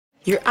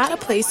You're at a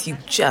place you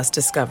just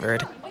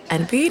discovered.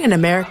 And being an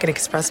American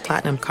Express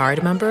Platinum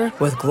card member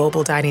with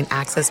global dining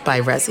access by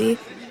Resy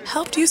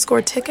helped you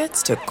score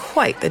tickets to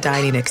quite the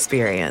dining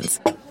experience.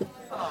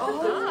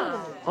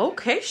 Oh,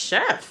 okay,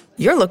 chef.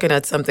 You're looking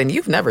at something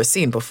you've never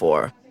seen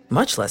before,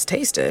 much less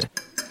tasted.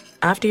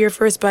 After your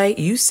first bite,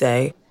 you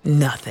say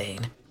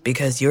nothing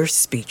because you're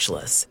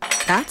speechless.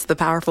 That's the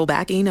powerful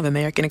backing of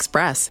American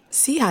Express.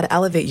 See how to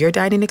elevate your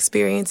dining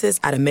experiences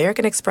at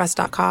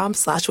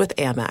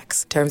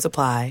americanexpress.com/withAmex. Terms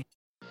apply.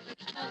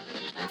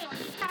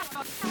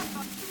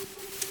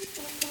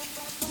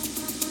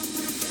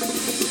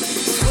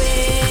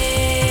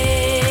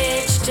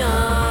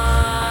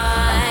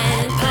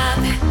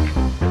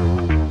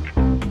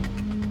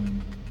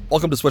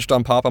 Welcome to Switched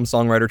on Pop. I'm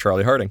songwriter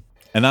Charlie Harding.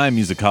 And I'm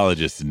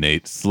musicologist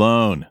Nate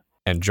Sloan.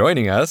 And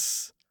joining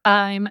us...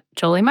 I'm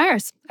Jolie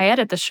Myers. I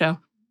edit the show.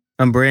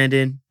 I'm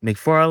Brandon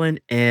McFarland,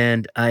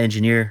 and I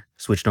engineer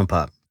Switched on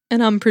Pop.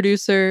 And I'm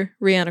producer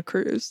Rihanna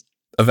Cruz.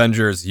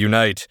 Avengers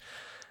Unite.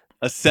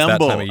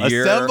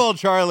 Assemble,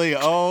 Charlie.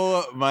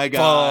 Oh, my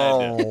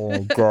God.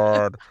 Oh,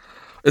 God.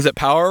 Is it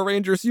Power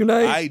Rangers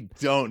Unite? I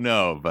don't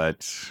know,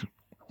 but...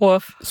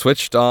 Woof.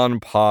 Switched on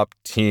Pop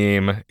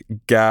team,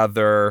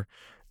 gather.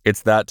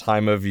 It's that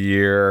time of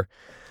year.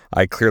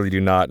 I clearly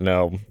do not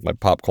know my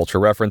pop culture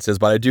references,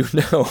 but I do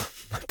know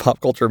my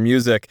pop culture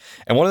music.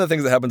 And one of the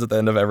things that happens at the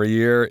end of every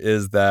year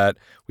is that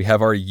we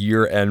have our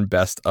year-end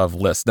best of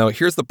list. Now,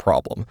 here's the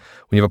problem.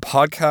 When you have a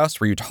podcast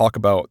where you talk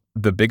about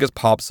the biggest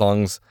pop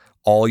songs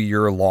all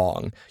year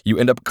long, you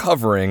end up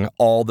covering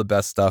all the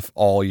best stuff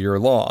all year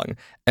long.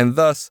 And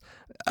thus,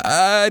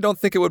 I don't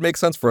think it would make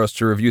sense for us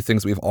to review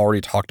things we've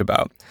already talked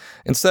about.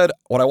 Instead,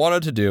 what I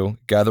wanted to do,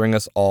 gathering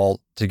us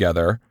all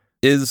together,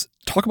 is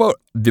talk about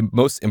the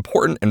most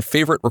important and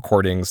favorite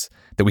recordings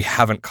that we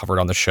haven't covered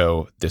on the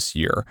show this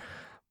year.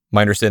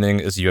 My understanding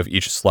is you have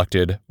each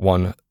selected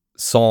one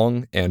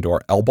song and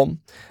or album,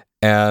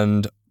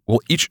 and we'll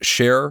each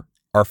share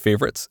our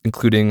favorites,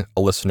 including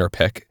a listener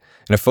pick.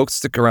 And if folks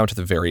stick around to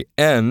the very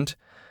end,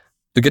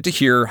 you'll get to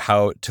hear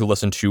how to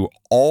listen to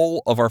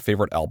all of our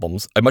favorite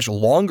albums, a much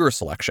longer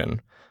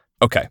selection.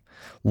 Okay,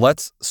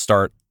 let's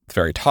start at the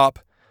very top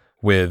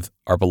with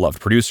our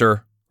beloved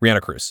producer,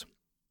 Rihanna Cruz.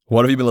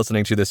 What have you been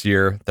listening to this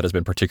year that has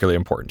been particularly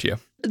important to you?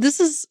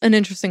 This is an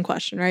interesting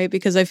question, right?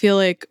 Because I feel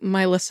like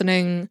my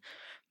listening,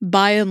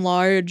 by and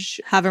large,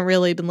 haven't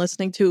really been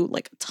listening to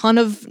like a ton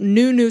of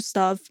new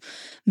stuff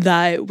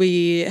that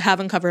we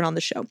haven't covered on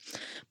the show.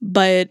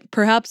 But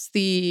perhaps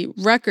the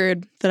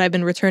record that I've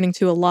been returning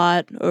to a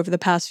lot over the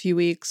past few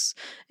weeks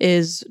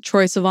is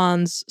Troye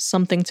Sivan's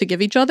Something to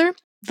Give Each Other.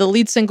 The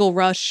lead single,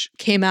 Rush,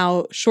 came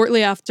out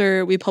shortly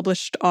after we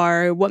published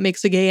our What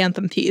Makes a Gay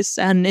Anthem piece.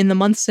 And in the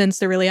months since,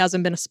 there really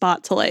hasn't been a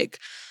spot to like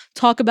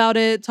talk about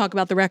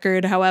the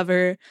record.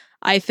 However,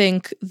 I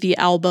think the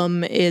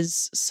album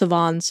is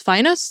Sivan's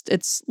finest.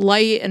 It's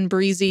light and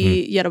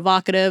breezy, yet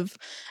evocative.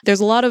 There's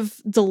a lot of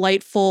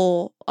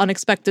delightful,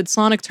 unexpected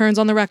sonic turns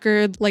on the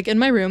record, like In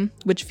My Room,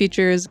 which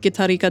features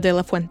Guitarrica de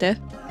la Fuente.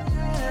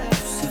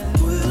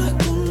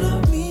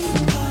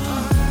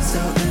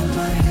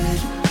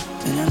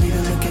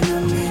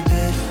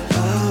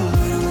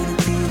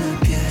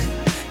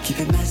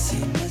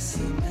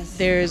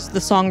 There's the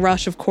song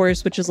Rush, of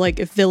course, which is like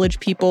if Village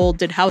People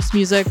did house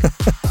music.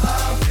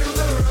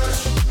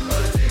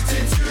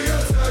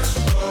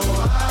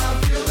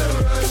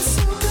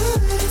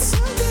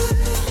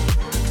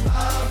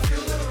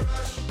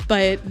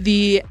 But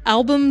the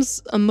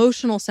album's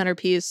emotional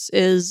centerpiece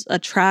is a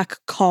track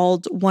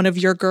called One of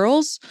Your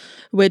Girls,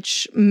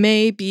 which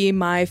may be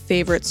my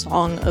favorite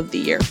song of the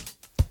year.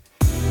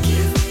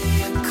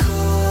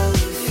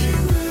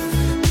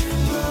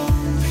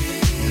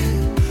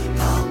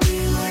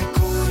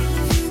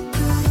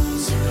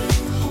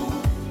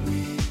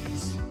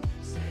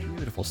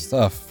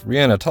 Stuff.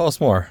 Rihanna, tell us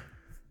more.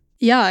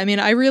 Yeah, I mean,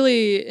 I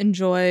really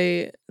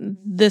enjoy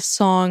this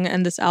song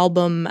and this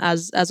album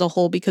as a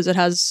whole because it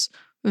has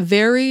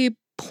very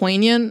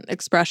poignant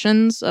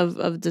expressions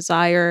of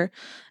desire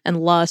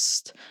and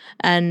lust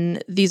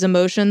and these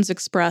emotions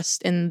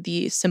expressed in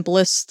the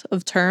simplest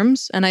of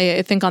terms. And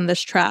I think on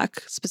this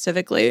track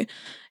specifically,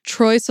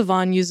 Troye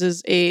Sivan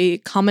uses a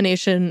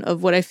combination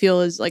of what I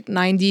feel is like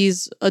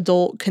 90s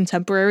adult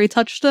contemporary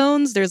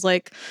touchstones. There's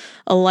like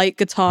a light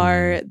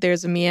guitar,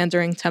 there's a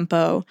meandering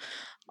tempo,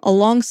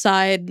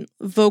 alongside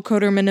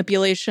vocoder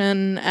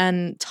manipulation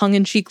and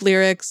tongue-in-cheek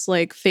lyrics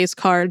like face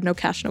card, no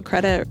cash, no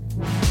credit.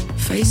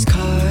 Face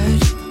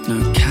card,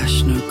 no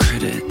cash, no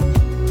credit.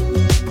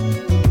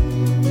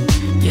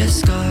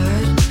 Yes,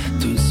 God,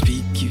 don't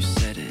speak, you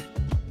said it.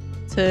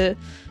 To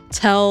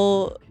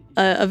tell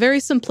a very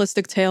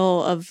simplistic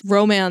tale of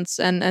romance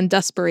and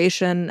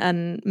desperation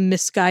and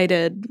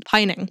misguided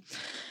pining.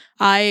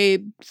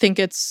 I think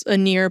it's a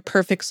near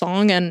perfect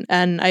song,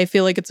 and I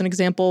feel like it's an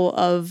example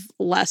of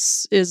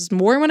less is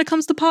more when it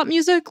comes to pop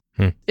music.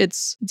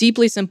 It's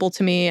deeply simple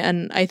to me,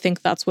 and I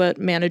think that's what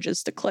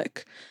manages to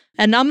click.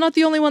 And I'm not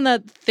the only one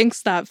that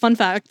thinks that. Fun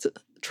fact,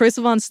 Troye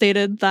Sivan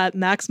stated that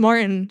Max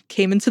Martin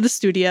came into the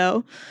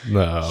studio.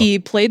 No. He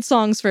played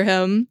songs for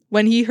him.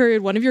 When he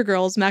heard One of Your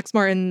Girls, Max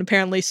Martin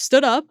apparently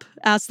stood up,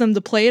 asked them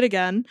to play it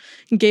again,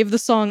 gave the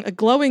song a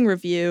glowing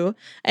review,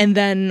 and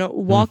then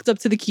walked up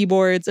to the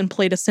keyboards and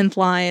played a synth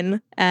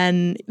line.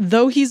 And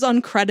though he's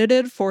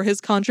uncredited for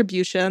his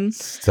contribution,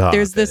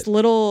 there's this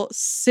little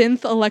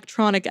synth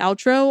electronic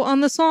outro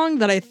on the song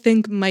that I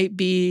think might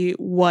be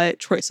what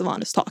Troye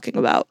Sivan is talking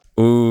about.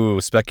 Ooh,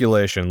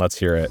 speculation. Let's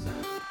hear it.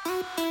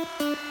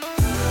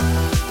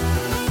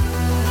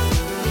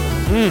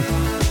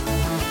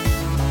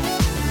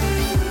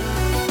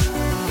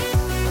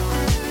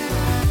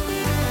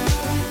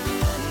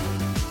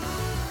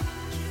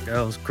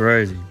 That was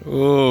crazy.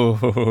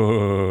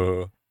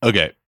 Ooh.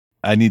 Okay,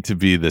 I need to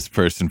be this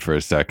person for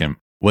a second.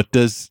 What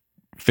does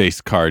face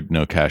card,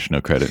 no cash,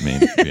 no credit mean,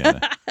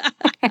 Brianna?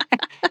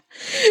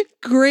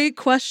 Great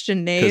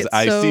question, Nate. Because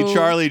I see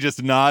Charlie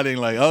just nodding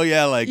like, oh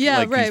yeah, like he's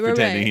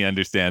pretending he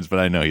understands, but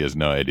I know he has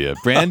no idea.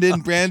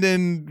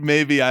 Brandon,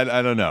 maybe,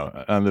 I don't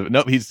know.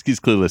 Nope, he's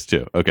clueless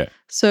too. Okay.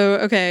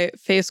 So,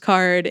 face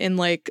card in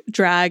like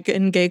drag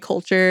and gay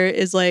culture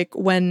is like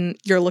when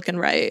you're looking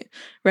right?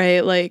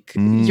 Like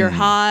you're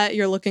hot,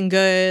 you're looking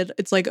good.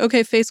 It's like,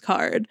 okay, face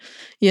card.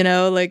 You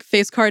know, like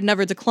face card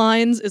never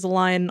declines is a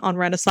line on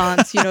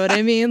Renaissance. You know what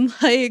I mean?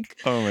 Like,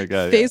 oh my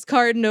God. Face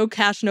card, no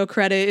cash, no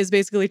credit is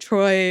basically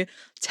Troye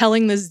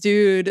telling this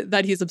dude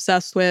that he's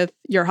obsessed with,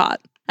 you're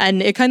hot.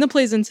 And it kind of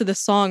plays into the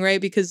song,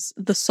 right? Because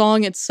the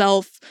song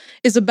itself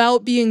is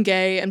about being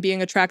gay and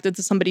being attracted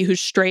to somebody who's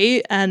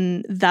straight.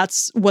 And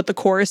that's what the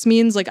chorus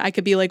means. Like, I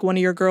could be like one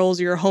of your girls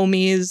or your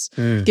homies.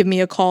 Give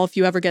me a call if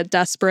you ever get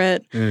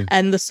desperate.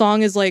 And the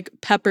song is like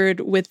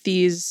peppered with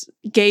these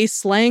gay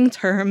slang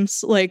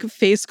terms like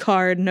face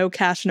card, no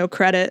cash, no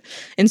credit,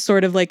 in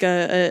sort of like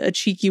a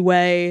cheeky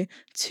way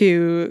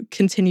to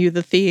continue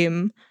the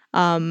theme.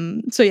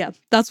 So yeah,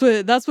 that's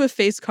what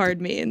face card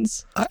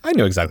means. I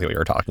know exactly what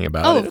you're talking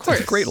about. Oh, of course.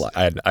 It's a great line.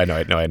 I know. I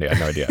had no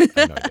idea.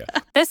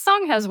 This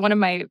song has one of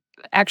my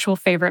actual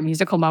favorite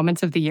musical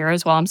moments of the year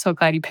as well. I'm so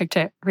glad you picked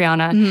it,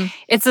 Rihanna.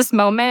 It's this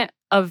moment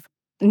of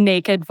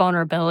naked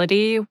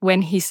vulnerability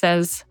when he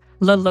says,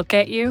 look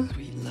at you.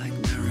 Like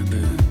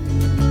Marabou.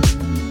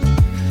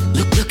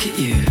 Look at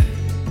you.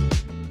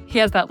 He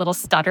has that little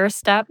stutter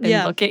step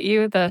and look at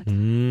you,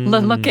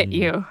 look at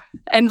you.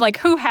 And like,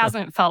 who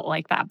hasn't felt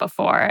like that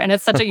before? And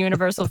it's such a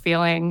universal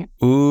feeling.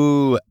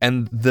 Ooh,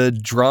 and the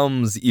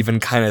drums even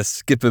kind of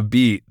skip a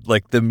beat.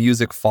 Like the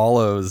music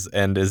follows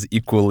and is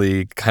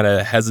equally kind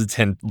of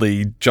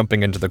hesitantly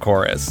jumping into the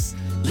chorus.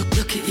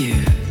 Look at you.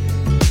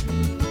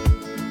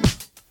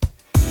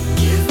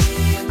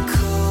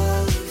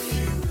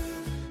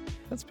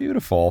 That's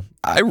beautiful.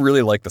 I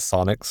really like the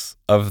sonics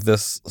of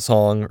this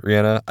song,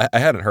 Rihanna. I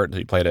hadn't heard it until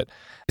you played it.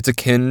 It's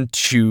akin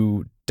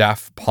to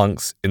Daft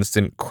Punk's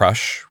Instant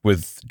Crush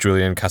with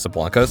Julian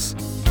Casablancas.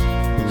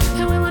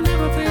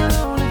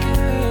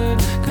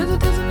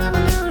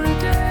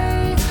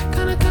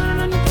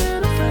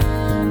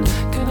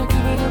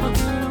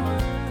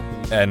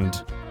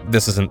 And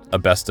this isn't a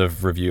best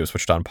of review of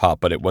Switched On Pop,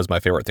 but it was my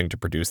favorite thing to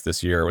produce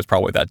this year. It was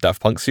probably that Daft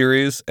Punk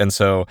series. And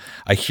so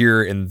I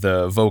hear in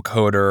the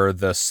vocoder,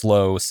 the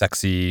slow,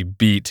 sexy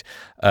beat,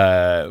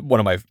 one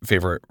of my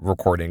favorite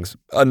recordings,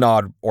 a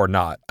nod or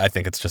not. I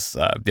think it's just,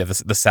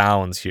 the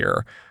sounds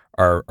here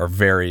are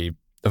very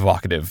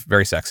evocative,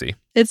 very sexy.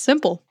 It's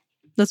simple.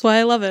 That's why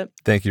I love it.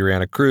 Thank you,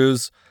 Rihanna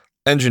Cruz.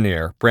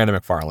 Engineer, Brandon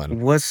McFarland.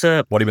 What's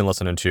up? What have you been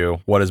listening to?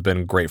 What has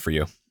been great for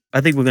you? I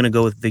think we're going to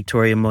go with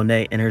Victoria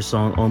Monet and her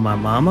song On My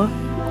Mama.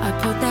 I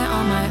put that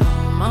on my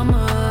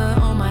mama,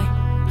 on my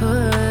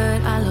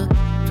hood. I look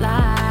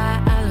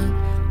fly, I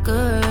look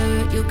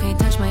good. You can't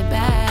touch my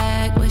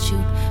bag, wish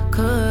you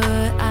could.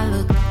 I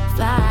look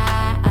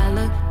fly, I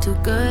look too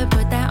good.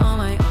 Put that on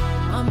my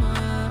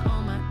mama,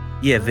 on my...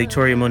 Yeah,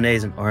 Victoria Monet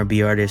is an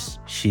R&B artist.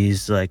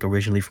 She's like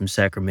originally from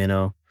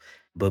Sacramento,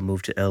 but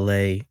moved to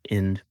LA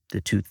in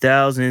the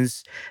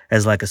 2000s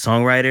as like a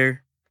songwriter.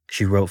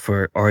 She wrote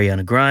for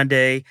Ariana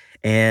Grande,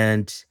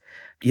 and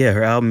yeah,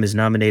 her album is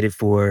nominated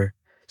for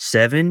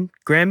 7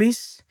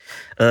 Grammys,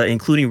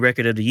 including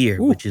Record of the Year,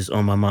 which is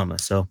On My Mama.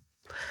 So,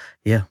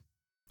 yeah.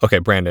 Okay,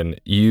 Brandon,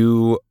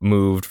 you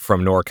moved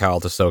from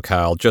NorCal to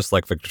SoCal, just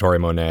like Victoria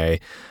Monet.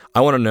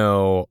 I want to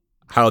know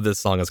how this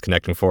song is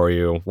connecting for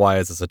you. Why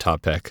is this a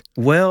top pick?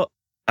 Well,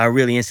 I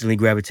really instantly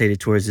gravitated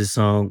towards this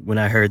song when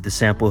I heard the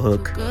sample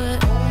hook.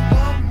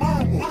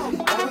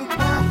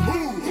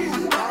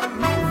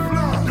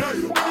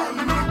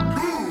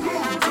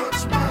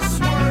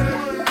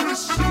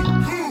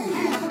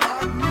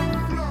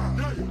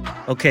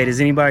 Okay, does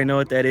anybody know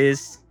what that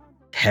is?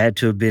 Had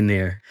to have been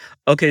there.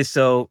 Okay,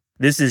 so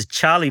this is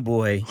Charlie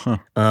Boy,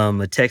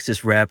 a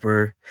Texas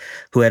rapper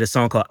who had a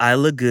song called I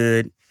Look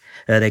Good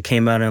that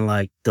came out in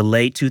like the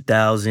late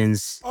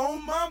 2000s. Oh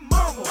my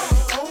mama,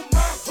 oh my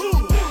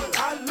hood,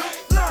 I look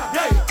fly,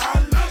 yeah, I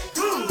look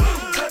good,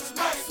 that's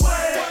my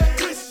swag,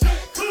 this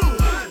shit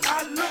good,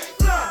 I look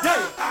fly,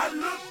 yeah, I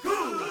look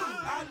good,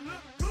 I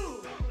look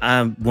good.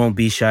 I won't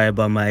be shy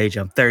about my age.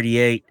 I'm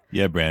 38.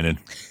 Yeah, Brandon.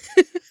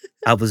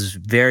 I was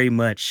very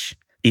much,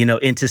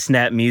 into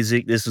snap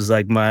music. This was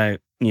like my,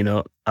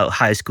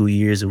 high school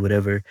years or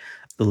whatever.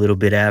 A little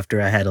bit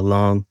after, I had a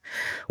long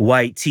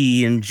white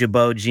tee and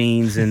Jabot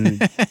jeans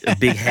and a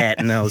big hat,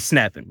 and I was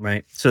snapping,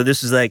 right? So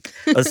this was like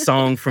a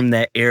song from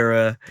that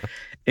era.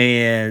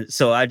 And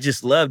so I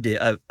just loved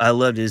it. I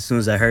loved it as soon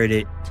as I heard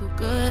it. Too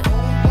good.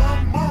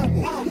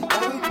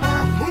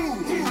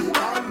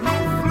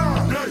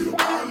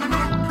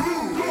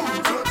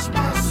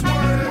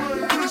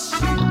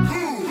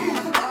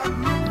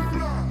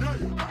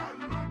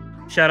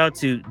 Shout out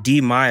to D.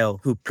 Mile,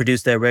 who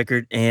produced that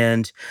record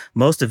and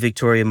most of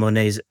Victoria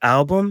Monet's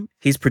album.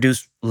 He's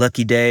produced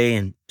Lucky Day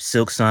and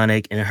Silk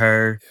Sonic and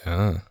Her.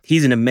 Yeah.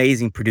 He's an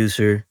amazing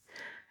producer,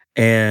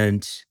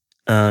 and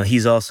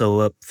he's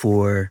also up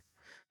for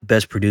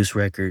Best Produced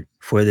Record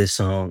for this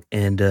song.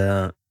 And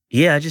I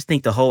just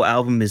think the whole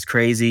album is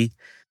crazy.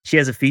 She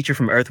has a feature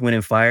from Earth,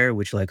 Wind & Fire,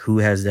 which, like, who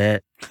has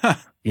that?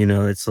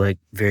 It's, like,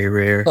 very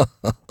rare,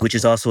 which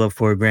is also up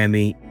for a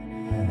Grammy.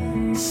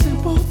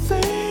 Simple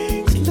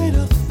things,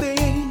 little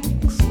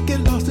things, get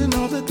lost in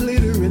all the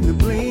glitter and the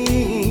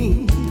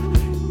bling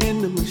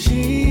in the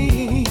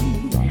machine.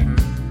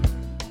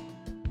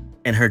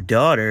 And her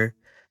daughter,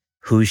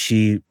 who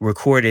she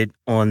recorded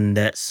on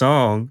that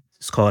song,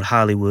 it's called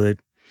Hollywood.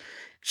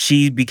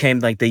 She became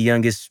like the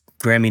youngest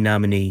Grammy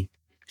nominee.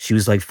 She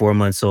was like 4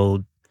 months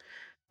old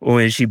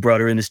when she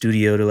brought her in the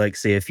studio to like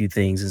say a few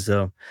things. And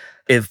so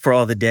if for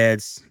all the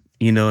dads,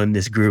 in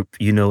this group,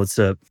 what's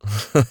up.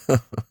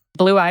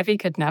 Blue Ivy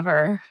could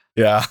never.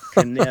 Yeah.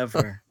 Could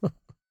never.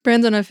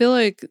 Brandon, I feel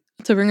like,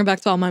 to bring it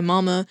back to All My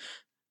Mama,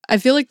 I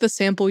feel like the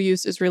sample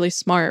use is really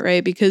smart,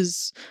 right?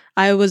 Because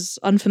I was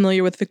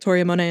unfamiliar with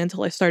Victoria Monet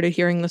until I started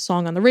hearing the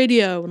song on the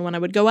radio and when I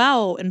would go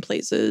out in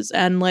places.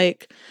 And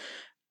like,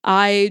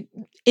 I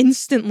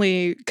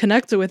instantly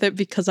connected with it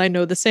because I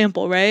know the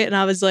sample, right? And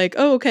I was like,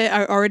 oh, okay,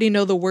 I already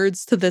know the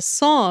words to this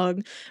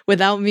song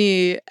without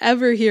me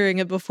ever hearing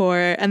it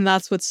before. And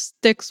that's what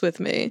sticks with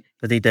me.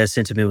 I think that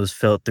sentiment was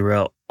felt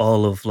throughout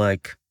all of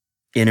like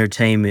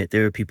entertainment.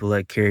 There were people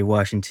like Kerry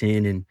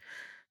Washington and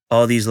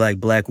all these like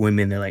Black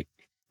women that like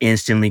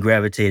instantly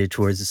gravitated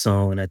towards the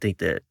song. And I think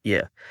that,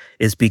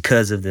 it's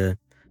because of the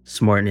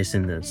smartness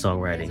in the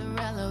songwriting.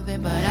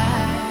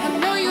 I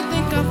know you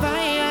think I'm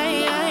fine.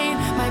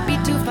 Might be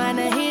too fine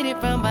to hit it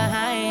from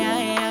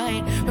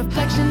behind.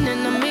 Reflection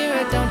in the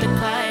mirror, don't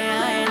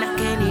decline. I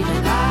can't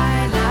even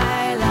lie.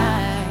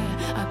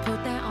 I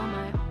put that on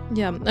my...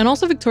 Yeah, and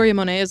also Victoria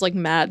Monet is like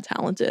mad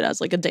talented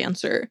as like a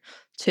dancer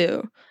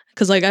too.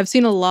 Because like I've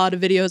seen a lot of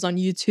videos on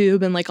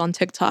YouTube and like on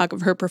TikTok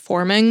of her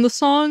performing the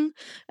song,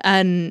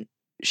 and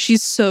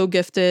she's so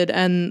gifted,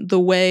 and the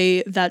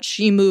way that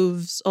she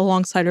moves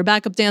alongside her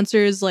backup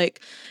dancers,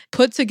 like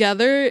put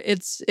together,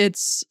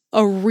 it's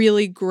a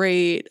really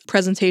great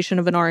presentation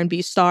of an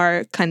R&B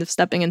star kind of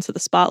stepping into the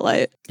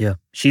spotlight. Yeah,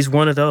 she's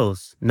one of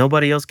those.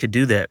 Nobody else could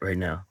do that right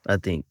now, I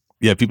think.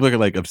 Yeah, people are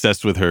like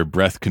obsessed with her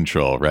breath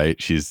control, right?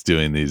 She's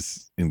doing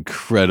these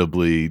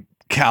incredibly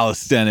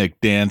calisthenic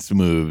dance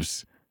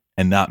moves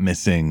and not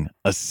missing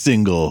a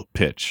single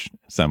pitch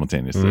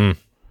simultaneously.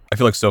 I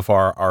feel like so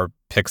far our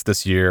picks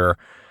this year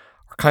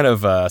are kind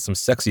of some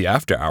sexy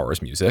after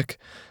hours music,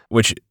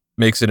 which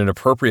makes it an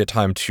appropriate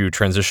time to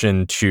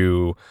transition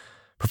to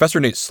Professor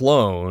Nate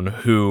Sloan,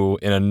 who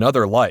in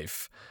another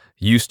life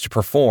used to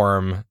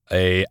perform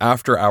a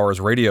after hours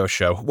radio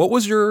show. What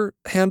was your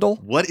handle?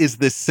 What is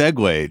this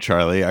segue,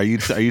 Charlie? Are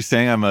you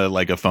saying I'm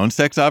a phone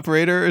sex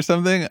operator or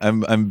something?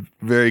 I'm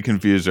very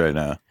confused right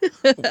now.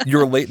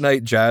 Your late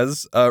night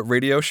jazz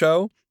radio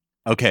show?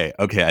 Okay.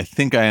 I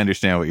think I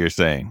understand what you're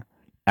saying.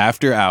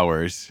 After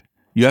hours,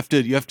 you have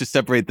to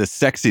separate the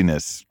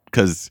sexiness,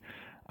 because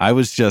I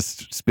was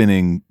just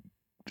spinning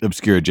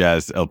obscure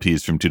jazz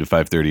LPs from 2 to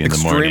 5:30 in the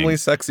morning. Extremely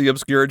sexy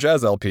obscure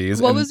jazz LPs.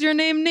 What was your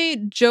name,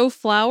 Nate? Joe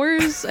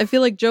Flowers? I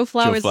feel like Joe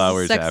Flowers, is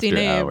a sexy after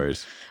name.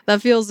 Hours. That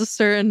feels a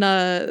certain,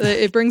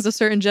 it brings a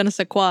certain je ne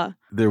sais quoi.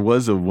 There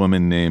was a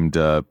woman named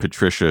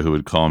Patricia who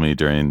would call me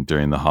during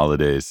the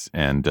holidays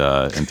and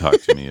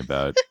talk to me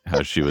about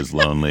how she was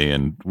lonely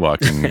and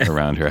walking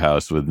around her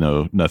house with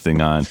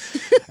nothing on,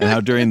 and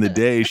how during the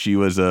day she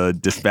was a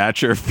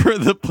dispatcher for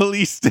the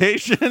police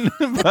station,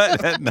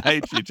 but at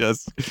night she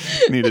just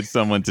needed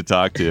someone to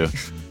talk to.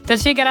 Did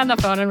she get on the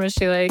phone and was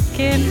she like,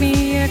 give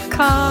me a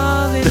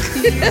call if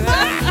you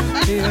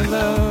feel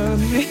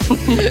lonely?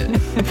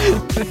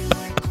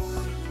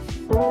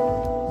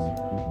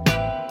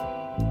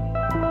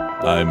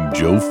 I'm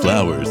Joe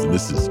Flowers, and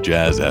this is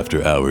Jazz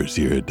After Hours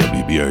here at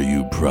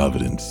WBRU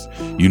Providence.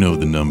 You know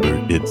the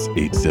number. It's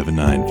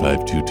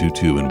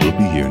 879-5222, and we'll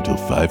be here until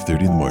 5:30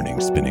 in the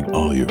morning, spinning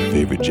all your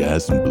favorite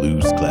jazz and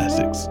blues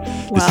classics.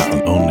 Wow. This is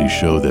the only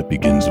show that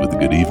begins with a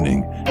good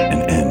evening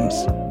and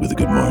ends with a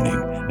good morning.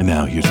 And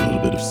now here's a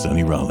little bit of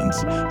Sonny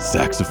Rollins,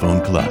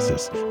 Saxophone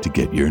Colossus, to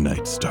get your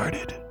night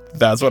started.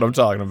 That's what I'm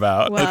talking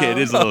about. Wow. Okay, it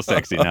is a little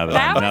sexy now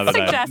that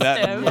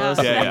That was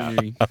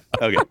suggestive. Yeah.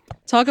 Okay.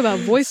 Talk about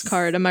voice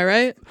card, am I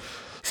right?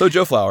 So,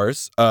 Joe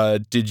Flowers,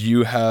 did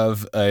you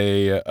have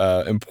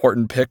a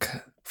important pick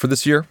for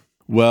this year?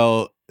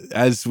 Well,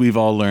 as we've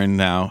all learned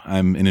now,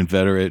 I'm an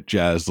inveterate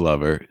jazz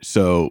lover.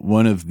 So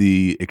one of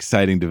the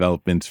exciting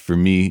developments for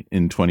me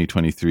in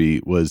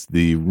 2023 was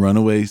the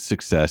runaway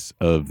success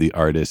of the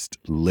artist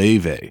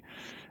Laufey.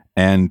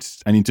 And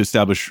I need to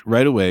establish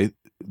right away,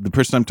 the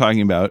person I'm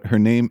talking about, her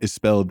name is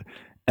spelled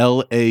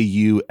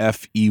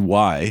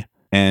Laufey,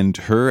 and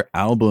her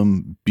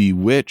album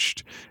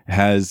Bewitched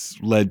has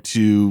led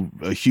to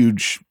a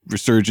huge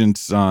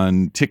resurgence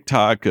on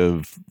TikTok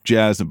of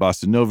jazz and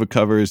bossa nova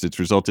covers. It's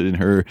resulted in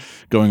her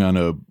going on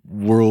a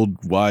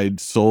worldwide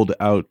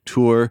sold-out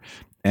tour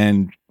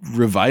and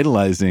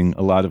revitalizing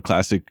a lot of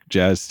classic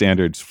jazz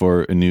standards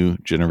for a new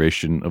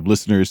generation of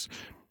listeners.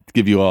 To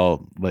give you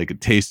all like a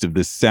taste of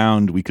this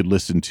sound, we could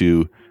listen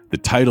to the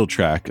title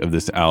track of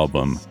this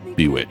album,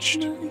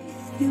 Bewitched.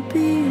 You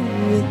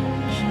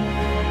bewitch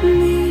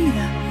me.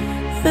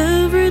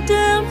 Every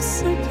damn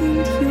second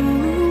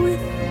you're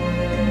with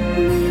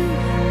me.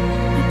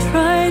 I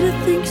try to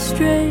think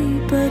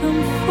straight, but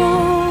I'm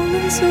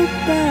falling so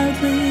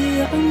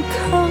badly. I'm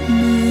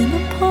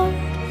coming apart.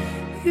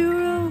 You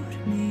wrote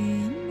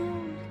me a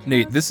note.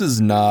 Nate, this is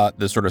not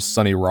the sort of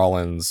Sonny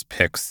Rollins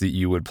picks that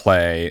you would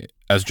play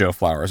as Joe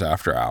Flowers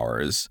After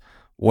Hours.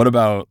 What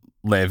about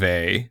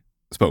Laufey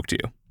spoke to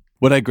you?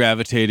 What I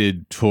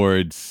gravitated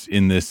towards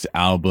in this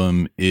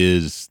album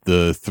is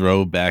the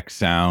throwback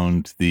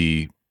sound,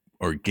 the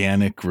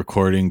organic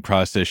recording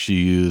process she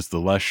used, the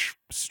lush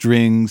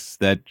strings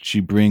that she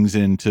brings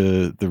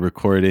into the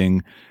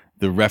recording,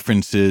 the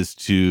references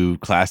to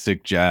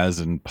classic jazz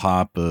and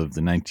pop of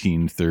the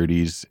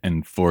 1930s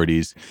and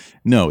 40s.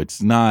 No,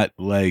 it's not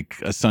like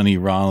a Sonny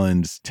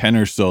Rollins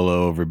tenor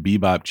solo over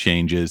bebop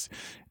changes.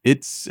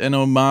 It's an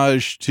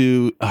homage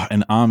to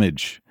an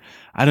homage.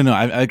 I don't know.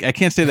 I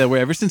can't say that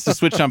word. Ever since the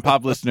Switch on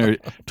Pop listener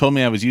told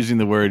me I was using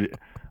the word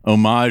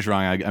homage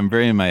wrong, I'm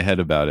very in my head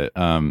about it.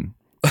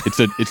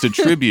 It's a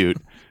tribute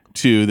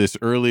to this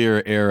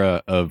earlier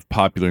era of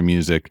popular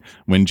music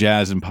when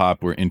jazz and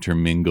pop were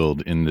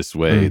intermingled in this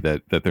way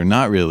that they're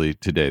not really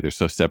today. They're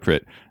so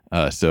separate.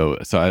 So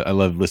I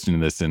love listening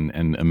to this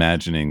and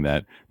imagining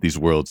that these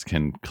worlds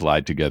can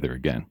collide together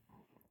again.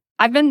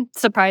 I've been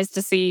surprised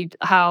to see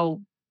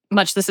how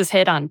much this is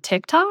hit on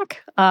TikTok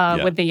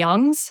with the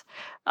youngs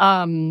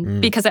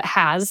because it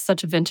has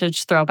such a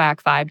vintage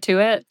throwback vibe to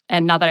it.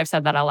 And now that I've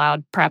said that out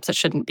loud, perhaps it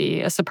shouldn't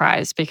be a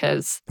surprise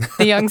because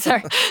the youngs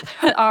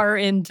are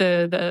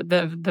into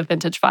the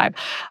vintage vibe.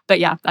 But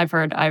yeah, I've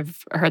heard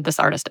this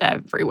artist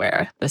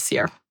everywhere this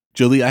year.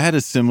 Jolie, I had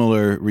a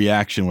similar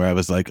reaction where I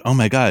was like, oh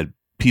my God,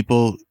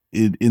 people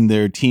in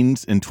their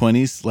teens and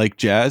 20s like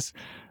jazz.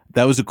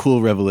 That was a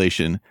cool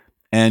revelation.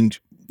 And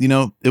you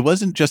know, it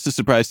wasn't just a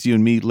surprise to you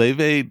and me.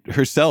 Laufey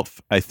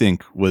herself, I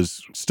think,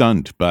 was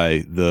stunned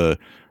by the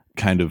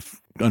kind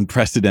of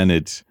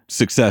unprecedented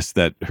success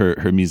that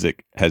her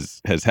music has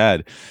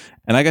had.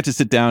 And I got to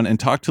sit down and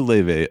talk to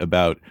Laufey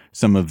about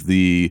some of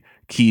the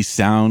key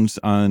sounds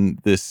on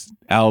this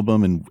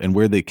album and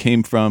where they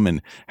came from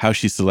and how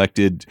she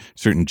selected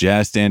certain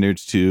jazz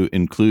standards to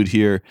include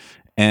here.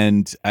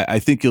 And I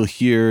think you'll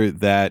hear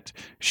that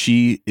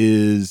she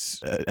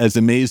is as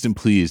amazed and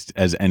pleased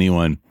as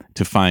anyone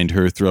to find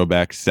her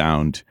throwback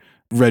sound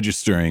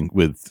registering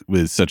with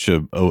such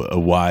a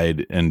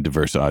wide and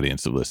diverse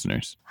audience of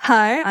listeners.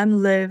 Hi,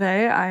 I'm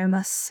Laufey. I am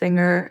a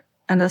singer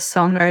and a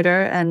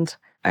songwriter, and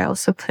I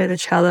also play the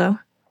cello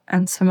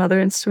and some other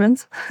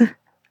instruments.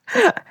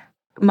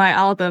 My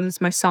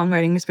albums, my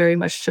songwriting is very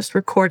much just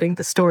recording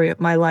the story of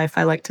my life.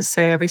 I like to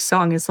say every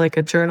song is like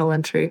a journal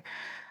entry.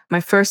 My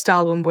first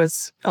album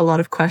was a lot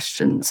of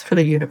questions for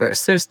the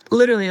universe. There's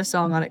literally a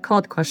song on it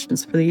called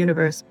Questions for the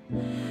Universe.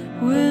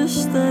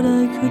 Wish that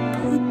I could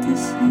put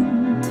this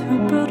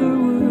into better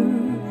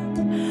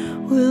words.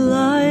 Will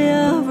I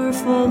ever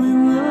fall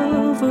in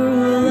love, or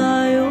will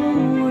I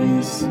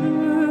always search?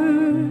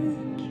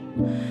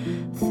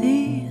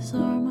 These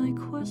are my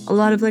questions. A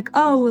lot of like,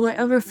 oh, will I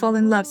ever fall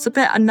in love? It's a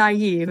bit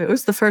naive. It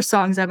was the first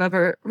songs I've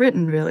ever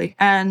written, really.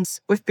 And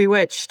with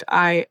Bewitched,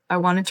 I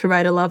wanted to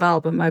write a love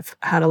album. I've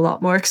had a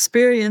lot more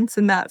experience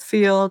in that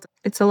field.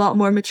 It's a lot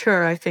more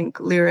mature, I think,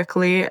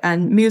 lyrically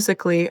and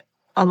musically,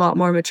 a lot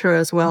more mature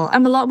as well.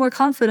 I'm a lot more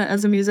confident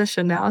as a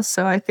musician now,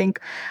 so I think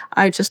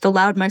I just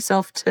allowed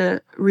myself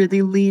to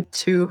really lead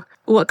to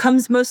what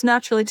comes most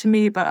naturally to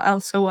me, but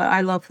also what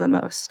I love the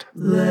most.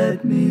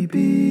 Let me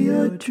be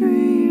a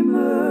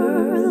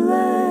dreamer,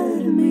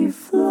 let me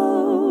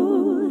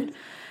float.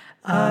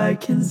 I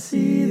can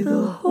see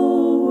the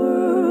whole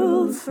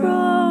world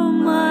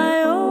from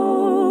my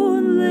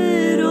own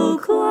little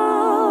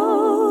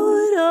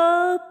cloud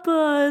up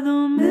by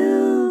the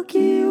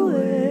Milky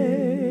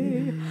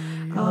Way.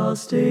 I'll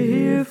stay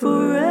here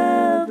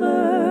forever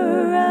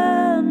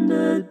and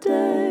a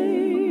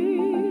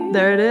day.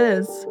 There it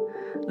is.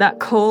 That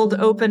cold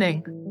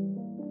opening.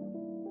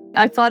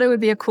 I thought it would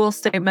be a cool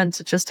statement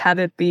to just have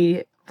it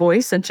be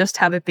voice and just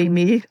have it be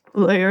me,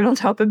 layered on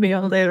top of me,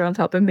 layered on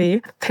top of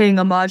me, paying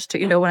homage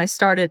to, when I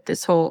started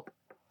this whole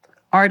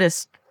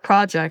artist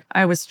project,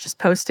 I was just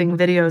posting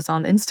videos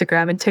on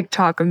Instagram and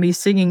TikTok of me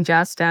singing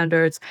jazz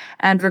standards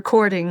and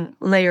recording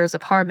layers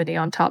of harmony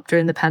on top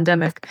during the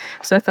pandemic.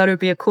 So I thought it would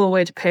be a cool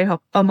way to pay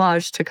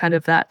homage to kind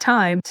of that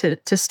time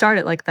to start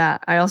it like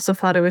that. I also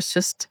thought it was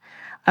just,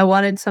 I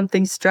wanted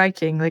something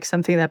striking, like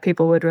something that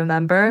people would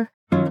remember.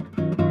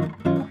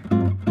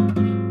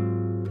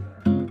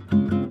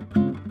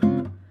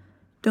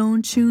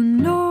 Don't you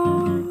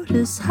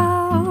notice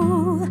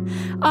how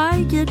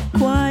I get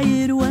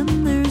quiet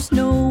when there's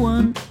no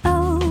one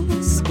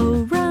else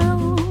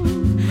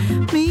around?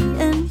 Me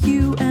and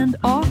you and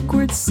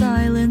awkward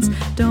silence.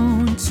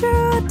 Don't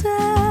you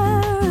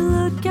dare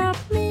look at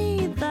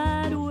me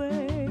that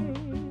way.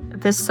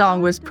 This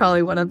song was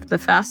probably one of the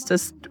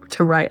fastest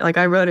to write. Like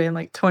I wrote it in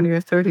like 20 or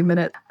 30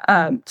 minutes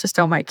just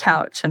on my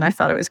couch, and I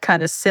thought it was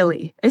kind of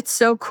silly. It's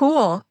so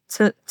cool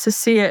to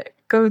see it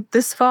go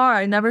this far.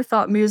 I never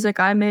thought music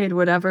I made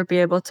would ever be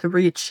able to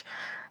reach,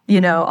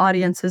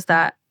 audiences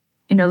that,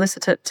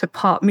 listen to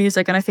pop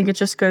music. And I think it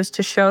just goes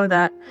to show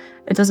that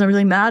it doesn't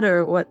really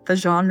matter what the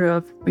genre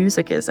of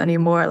music is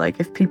anymore. Like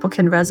if people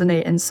can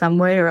resonate in some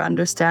way or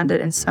understand it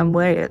in some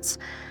way, it's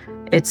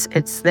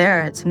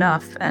there, it's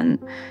enough. And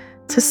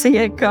to see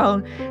it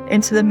go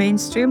into the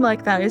mainstream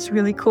like that is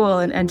really cool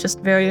and just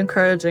very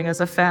encouraging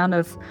as a fan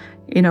of,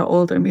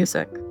 older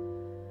music.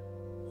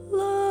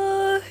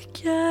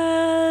 Look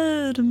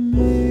at me.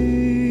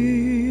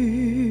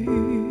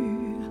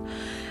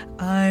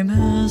 I'm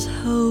as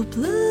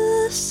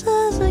helpless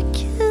as a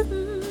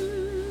kitten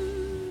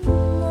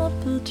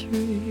up a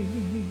tree,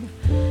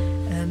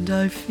 and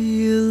I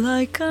feel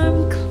like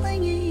I'm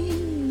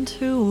clinging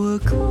to a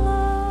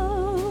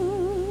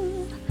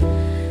cloud.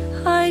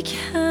 I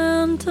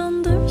can't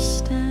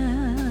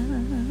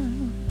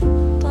understand.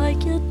 I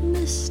get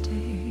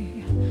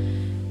misty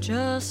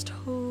just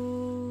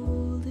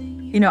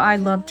holding. I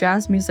love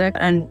jazz music,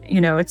 and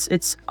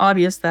it's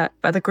obvious that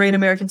the Great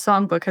American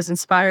Songbook has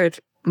inspired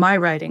my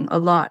writing a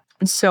lot.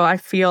 And so I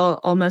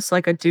feel almost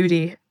like a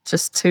duty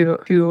just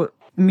to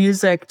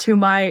music, to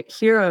my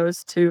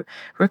heroes, to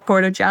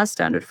record a jazz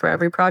standard for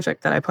every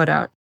project that I put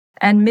out.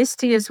 And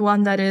Misty is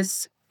one that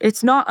it's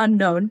not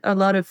unknown. A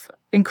lot of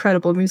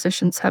incredible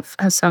musicians have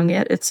sung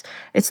it. It's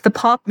the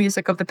pop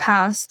music of the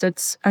past.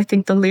 I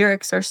think the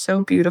lyrics are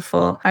so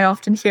beautiful. I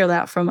often hear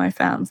that from my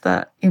fans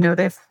that,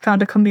 they've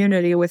found a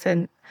community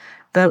within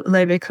the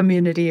Leve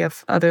community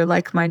of other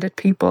like-minded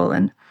people.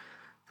 And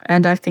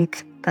I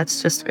think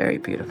that's just very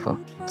beautiful.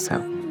 So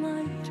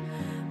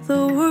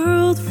the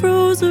world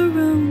froze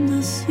around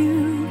us.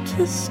 You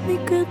kiss me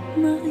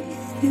goodnight.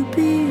 You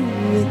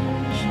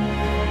bewitch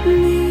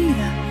me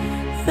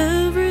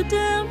every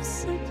damn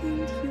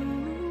second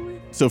you're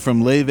with. So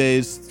from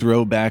Leve's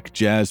throwback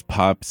jazz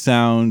pop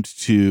sound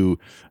to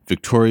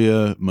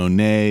Victoria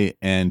Monet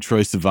and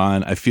Troye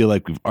Sivan, I feel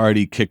like we've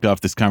already kicked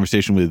off this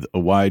conversation with a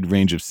wide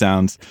range of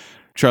sounds.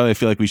 Charlie, I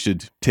feel like we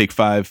should take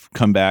 5,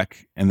 come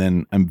back, and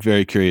then I'm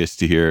very curious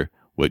to hear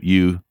what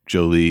you,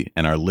 Jolie,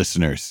 and our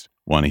listeners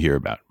want to hear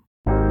about.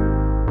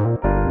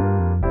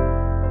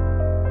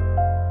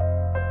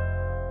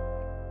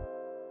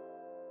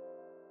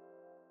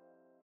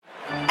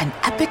 An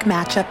epic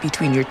matchup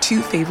between your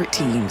two favorite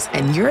teams,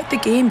 and you're at the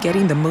game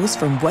getting the most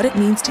from what it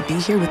means to be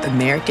here with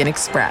American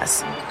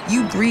Express.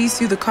 You breeze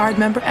through the card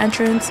member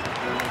entrance,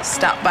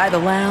 stop by the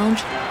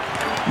lounge.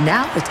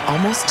 Now it's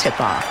almost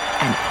tip-off,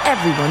 and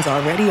everyone's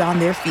already on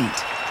their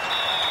feet.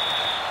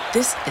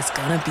 This is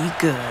gonna be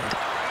good.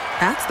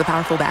 That's the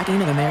powerful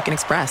backing of American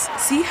Express.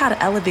 See how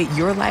to elevate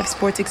your live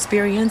sports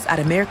experience at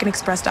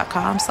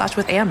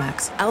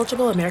americanexpress.com/withAmex.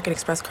 Eligible American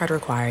Express card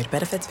required.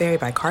 Benefits vary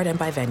by card and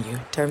by venue.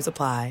 Terms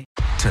apply.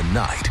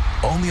 Tonight,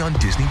 only on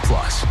Disney+.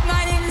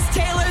 My name is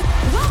Taylor.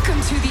 Welcome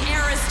to the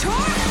Eras Tour.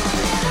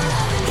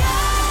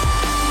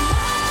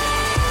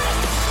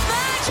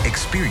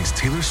 Experience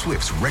Taylor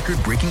Swift's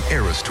record-breaking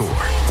Eras Tour.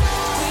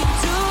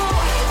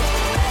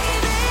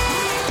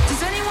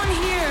 Does anyone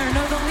here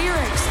know the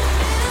lyrics?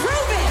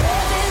 Prove it!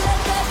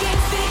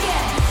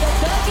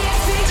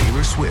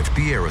 Taylor Swift,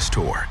 The Eras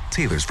Tour,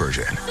 Taylor's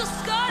version.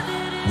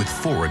 With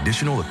 4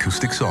 additional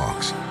acoustic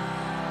songs.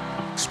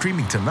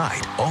 Streaming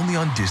tonight, only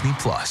on Disney+.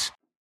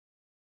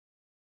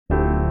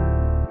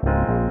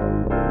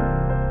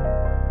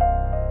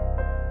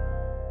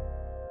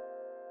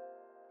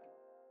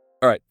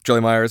 All right, Jolie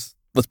Myers,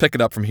 let's pick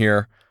it up from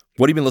here.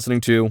 What have you been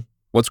listening to?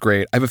 What's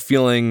great? I have a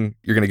feeling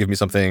you're going to give me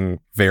something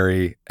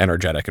very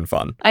energetic and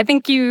fun. I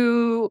think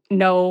you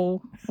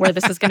know where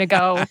this is going to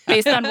go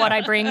based on what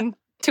I bring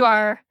to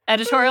our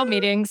editorial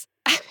meetings.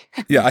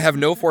 Yeah, I have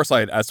no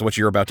foresight as to what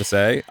you're about to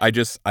say. I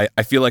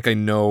feel like I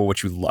know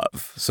what you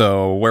love.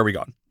 So where are we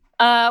going?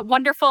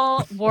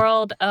 Wonderful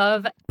world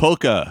of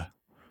Polka.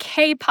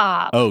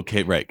 K-pop. Oh,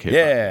 right. K-pop.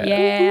 Yeah.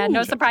 Yeah,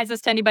 no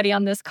surprises to anybody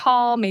on this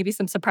call. Maybe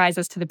some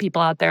surprises to the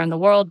people out there in the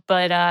world.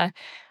 But I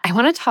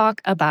want to talk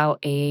about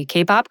a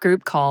K-pop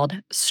group called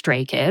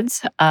Stray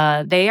Kids.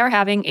 They are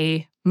having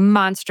a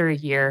monster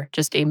year,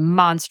 just a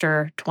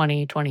monster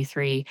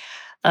 2023.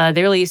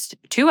 They released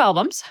 2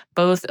 albums,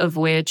 both of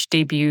which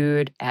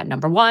debuted at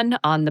 #1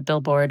 on the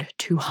Billboard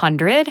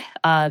 200.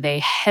 They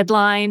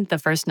headlined the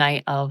first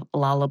night of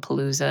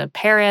Lollapalooza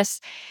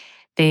Paris.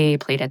 They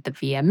played at the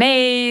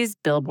VMAs,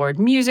 Billboard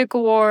Music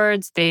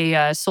Awards. They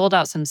sold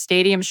out some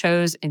stadium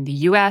shows in the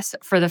US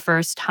for the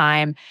first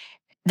time.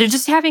 They're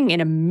just having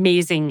an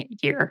amazing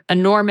year,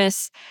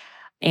 enormous.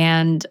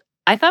 And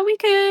I thought we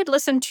could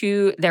listen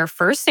to their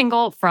first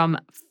single from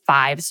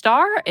 5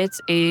 Star. It's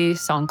a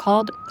song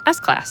called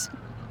S-Class.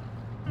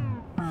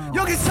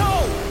 여기서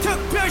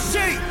특별시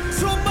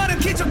수많은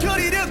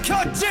기적결의를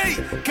켰지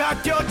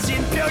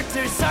가껴진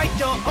별들 사이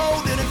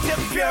떠오르는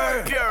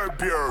특별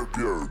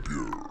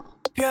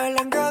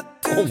별난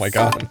것들 Oh my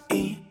god.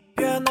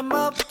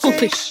 변함없이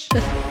Holy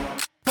shit.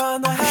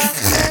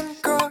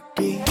 변화하는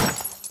거리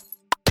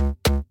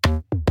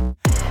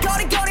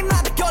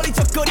거리거리마다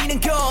걸리적거리는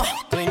거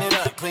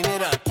Clean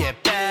it up,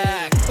 get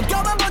back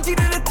까만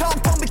먼지를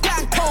텅텅 빈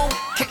땅콩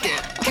Kick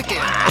it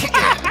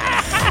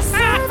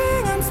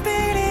Serving, I'm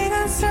speeding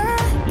on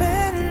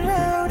Serpent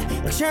Road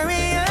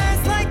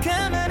Luxurious like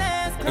coming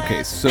as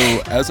Okay, so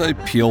as I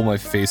peel my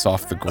face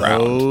off the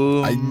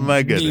ground, I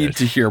need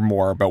to hear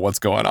more about what's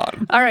going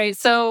on. All right,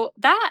 so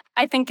that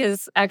I think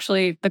is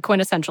actually the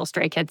quintessential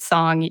Stray Kids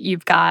song.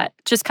 You've got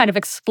just kind of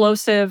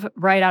explosive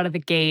right out of the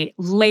gate,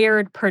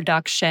 layered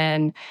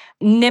production,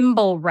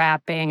 nimble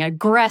rapping,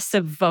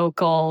 aggressive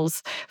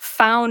vocals,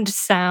 found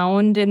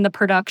sound in the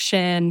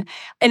production,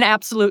 an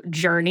absolute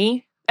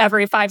journey.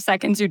 Every 5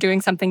 seconds you're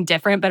doing something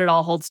different, but it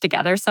all holds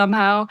together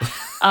somehow.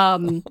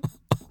 And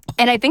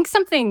I think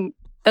something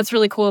that's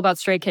really cool about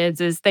Stray Kids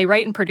is they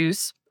write and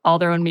produce all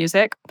their own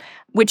music,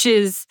 which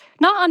is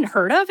not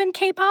unheard of in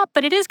K-pop,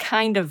 but it is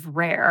kind of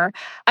rare.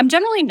 I'm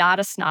generally not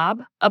a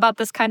snob about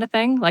this kind of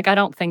thing. Like, I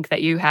don't think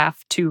that you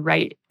have to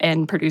write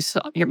and produce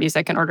your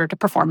music in order to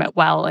perform it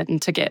well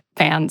and to get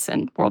fans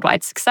and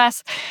worldwide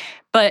success.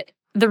 But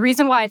the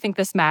reason why I think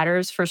this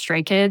matters for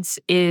Stray Kids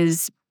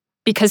is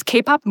because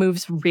K-pop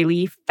moves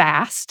really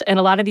fast, and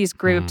a lot of these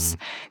groups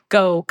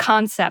go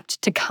concept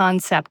to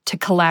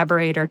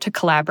collaborator to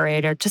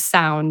collaborator to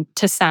sound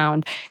to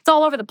sound. It's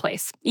all over the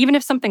place. Even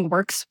if something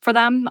works for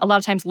them, a lot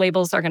of times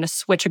labels are going to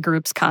switch a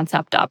group's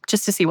concept up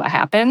just to see what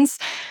happens.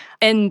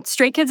 And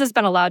Stray Kids has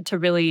been allowed to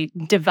really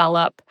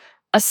develop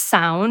a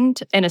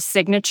sound and a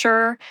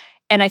signature,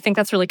 and I think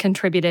that's really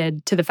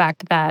contributed to the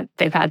fact that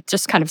they've had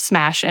just kind of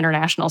smash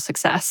international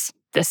success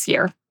this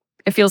year.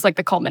 It feels like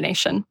the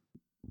culmination.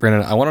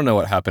 Brandon, I want to know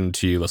what happened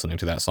to you listening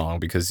to that song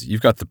because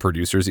you've got the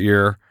producer's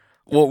ear.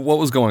 What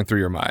was going through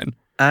your mind?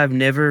 I've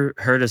never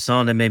heard a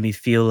song that made me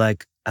feel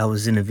like I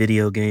was in a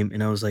video game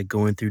and I was like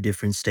going through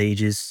different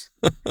stages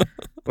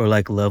or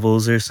like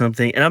levels or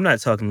something. And I'm not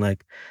talking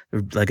like a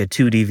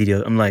 2D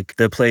video. I'm like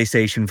the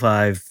PlayStation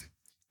 5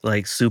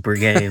 like super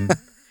game.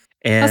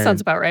 And that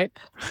sounds about right.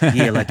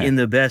 Yeah, like in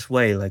the best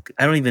way. Like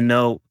I don't even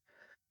know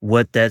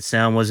what that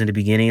sound was in the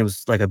beginning. It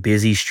was like a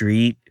busy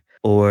street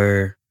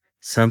or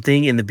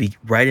something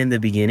right in the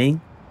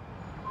beginning.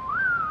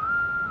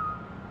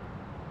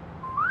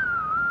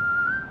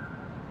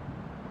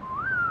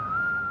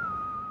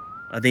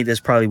 I think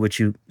that's probably what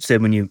you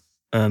said when you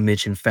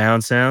mentioned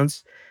found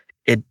sounds.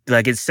 It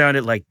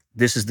sounded like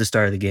this is the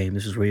start of the game.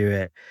 This is where you're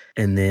at,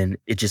 and then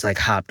it just like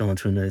hopped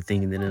onto another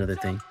thing and then another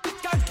thing.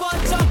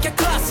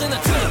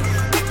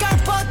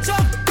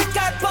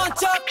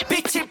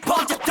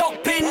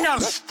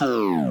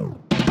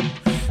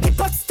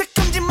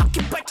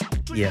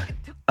 Yeah.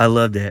 I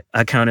love that.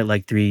 I counted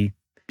like 3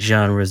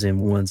 genres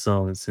in one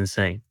song. It's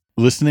insane.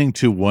 Listening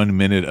to 1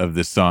 minute of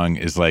this song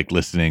is like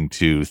listening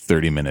to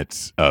 30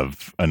 minutes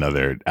of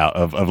another,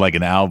 of like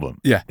an album.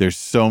 Yeah. There's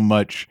so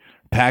much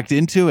packed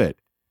into it.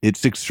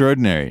 It's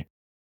extraordinary.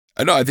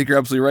 I think you're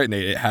absolutely right,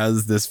 Nate. It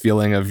has this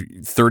feeling of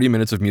 30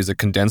 minutes of music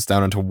condensed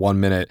down into 1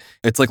 minute.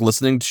 It's like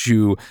listening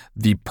to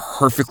the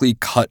perfectly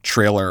cut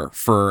trailer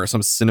for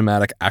some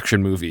cinematic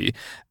action movie,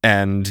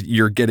 and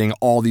you're getting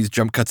all these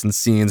jump cuts and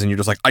scenes, and you're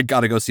just like, I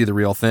gotta go see the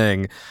real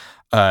thing.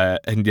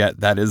 And yet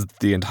that is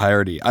the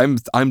entirety. I'm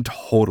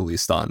totally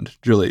stunned,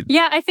 Julie.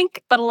 Yeah, I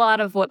think, but a lot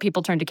of what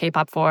people turn to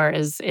K-pop for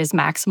is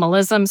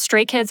maximalism.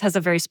 Stray Kids has a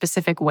very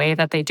specific way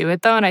that they do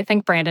it, though, and I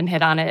think Brandon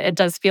hit on it. It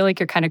does feel like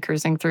you're kind of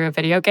cruising through a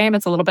video game.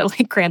 It's a little bit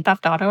like Grand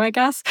Theft Auto, I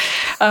guess.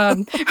 Where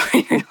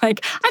you're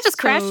like, I just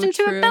crashed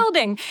into a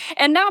building,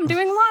 and now I'm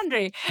doing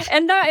laundry,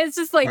 and that is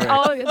just like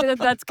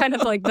that's kind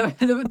of like the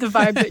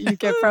vibe that you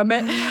get from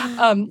it.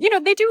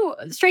 They do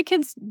Stray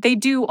Kids. They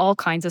do all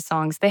kinds of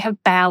songs. They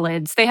have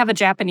ballads. They have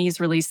a Japanese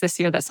release this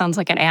year that sounds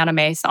like an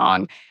anime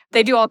song.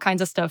 They do all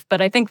kinds of stuff,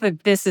 but I think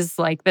that this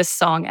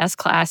song,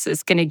 S-Class,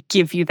 is going to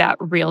give you that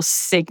real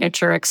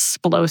signature,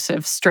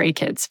 explosive Stray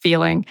Kids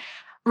feeling.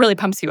 Really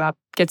pumps you up,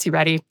 gets you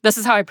ready. This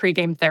is how I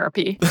pregame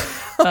therapy.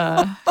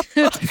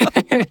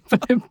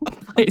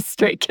 Play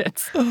Stray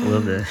Kids.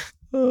 Love that.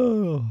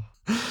 Oh,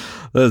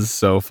 that is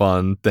so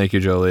fun. Thank you,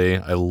 Jolie.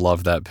 I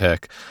love that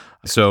pick.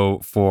 So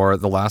for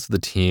the last of the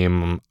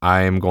team,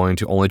 I am going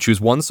to only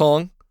choose one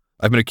song.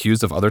 I've been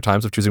accused of other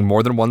times of choosing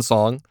more than one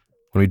song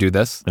when we do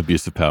this.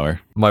 Abuse of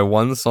power. My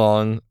one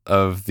song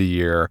of the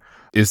year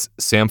is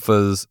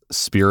Sampha's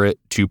Spirit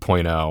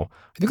 2.0. I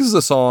think this is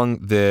a song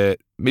that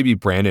maybe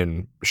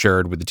Brandon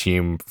shared with the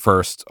team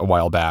first a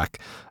while back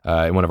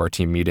in one of our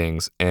team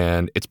meetings,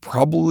 and it's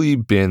probably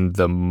been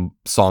the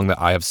song that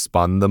I have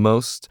spun the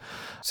most.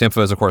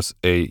 Sampha is, of course,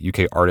 a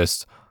UK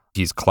artist.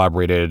 He's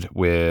collaborated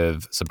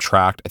with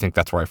Subtract. I think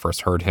that's where I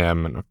first heard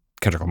him, and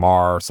Kendrick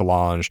Lamar,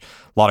 Solange,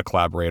 a lot of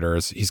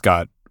collaborators. He's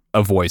got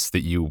a voice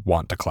that you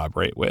want to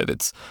collaborate with.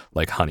 It's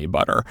like honey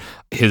butter.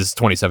 His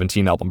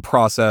 2017 album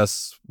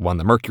Process won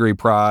the Mercury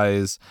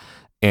Prize,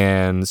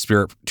 and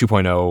Spirit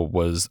 2.0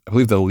 was, I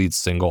believe, the lead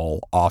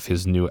single off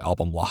his new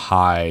album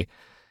Lahai.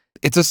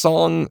 It's a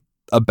song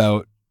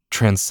about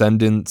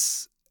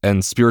transcendence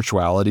and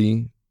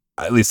spirituality,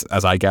 at least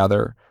as I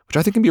gather, which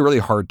I think can be a really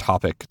hard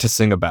topic to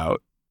sing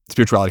about.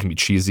 Spirituality can be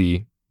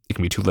cheesy, it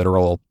can be too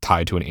literal,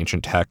 tied to an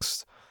ancient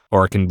text,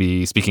 or it can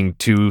be speaking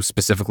too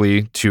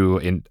specifically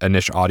to a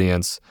niche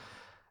audience.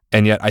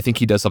 And yet I think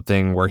he does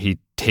something where he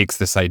takes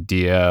this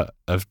idea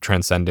of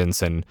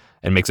transcendence and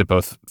makes it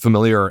both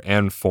familiar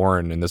and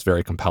foreign in this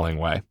very compelling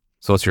way.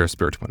 So let's hear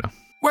Spirit 2.0.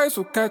 Waves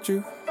will catch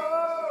you,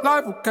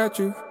 life will catch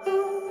you,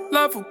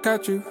 love will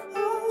catch you,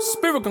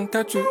 spirit gon'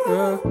 catch you,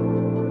 yeah.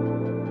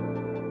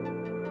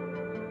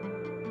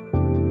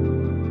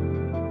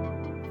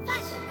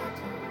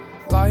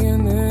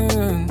 Lying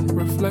in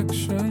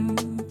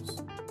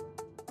reflections.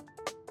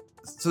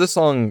 So this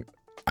song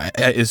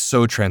is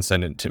so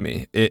transcendent to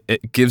me.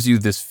 It gives you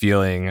this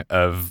feeling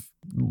of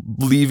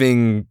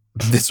leaving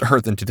this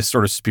earth into this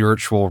sort of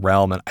spiritual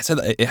realm. And I said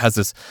that it has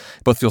this,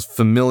 both feels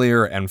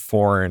familiar and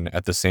foreign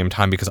at the same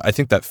time, because I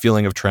think that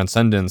feeling of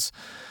transcendence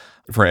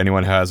for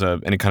anyone who has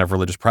any kind of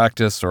religious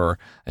practice or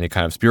any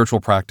kind of spiritual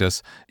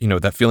practice,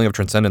 that feeling of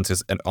transcendence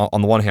is,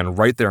 on the one hand,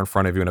 right there in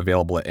front of you and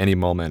available at any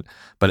moment.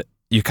 But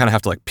you kind of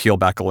have to like peel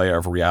back a layer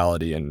of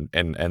reality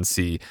and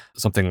see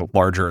something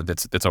larger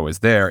that's always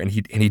there. And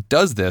he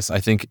does this, I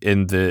think,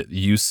 in the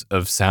use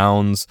of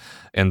sounds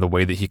and the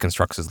way that he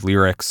constructs his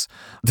lyrics.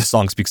 This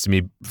song speaks to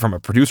me from a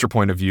producer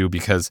point of view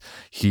because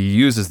he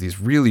uses these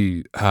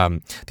really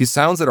these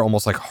sounds that are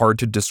almost like hard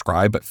to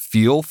describe but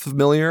feel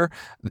familiar.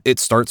 It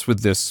starts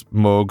with this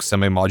Moog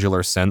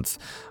semi-modular synth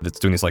that's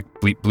doing these like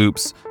bleep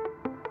bloops.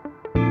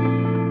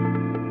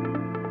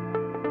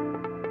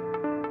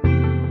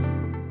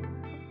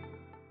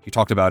 He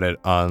talked about it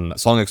on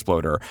Song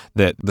Exploder,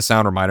 that the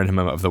sound reminded him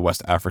of the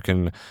West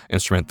African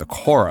instrument, the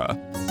kora.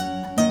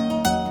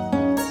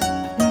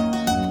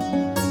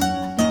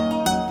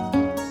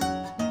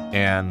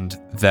 And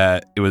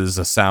that it was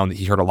a sound that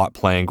he heard a lot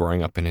playing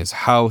growing up in his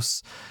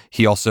house.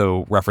 He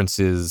also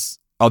references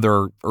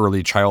other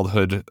early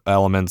childhood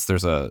elements.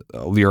 There's a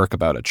lyric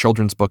about a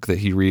children's book that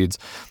he reads.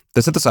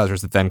 The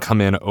synthesizers that then come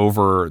in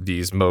over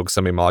these Moog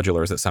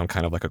semi-modulars that sound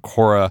kind of like a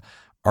kora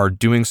are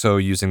doing so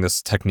using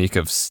this technique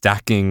of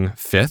stacking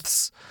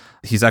fifths.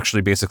 He's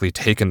actually basically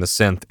taken the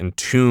synth and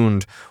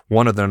tuned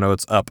one of the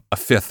notes up a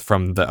fifth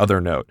from the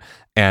other note.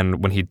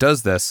 And when he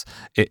does this,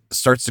 it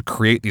starts to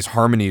create these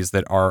harmonies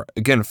that are,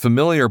 again,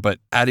 familiar, but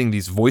adding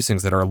these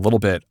voicings that are a little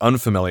bit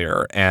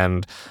unfamiliar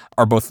and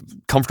are both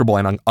comfortable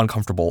and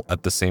uncomfortable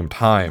at the same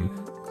time.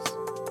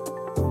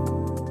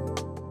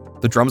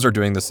 The drums are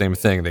doing the same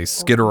thing. They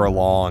skitter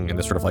along in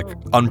this sort of like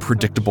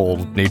unpredictable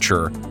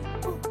nature.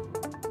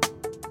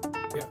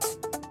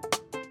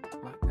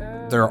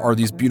 There are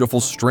these beautiful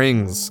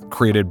strings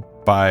created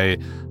by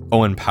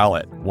Owen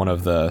Pallett, one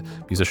of the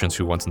musicians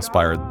who once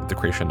inspired the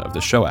creation of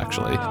this show,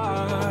 actually.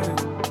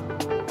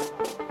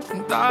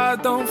 And I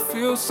don't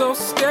feel so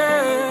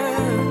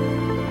scared.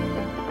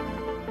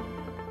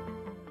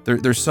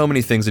 There's so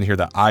many things in here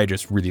that I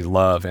just really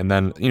love. And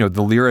then,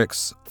 the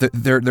lyrics,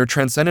 they're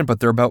transcendent, but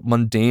they're about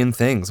mundane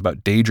things,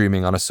 about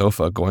daydreaming on a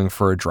sofa, going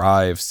for a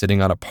drive,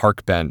 sitting on a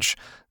park bench,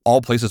 all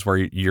places where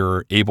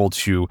you're able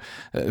to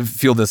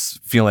feel this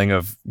feeling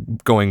of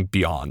going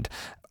beyond.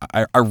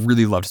 I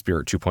really loved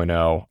Spirit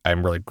 2.0.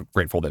 I'm really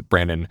grateful that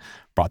Brandon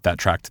brought that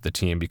track to the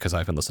team because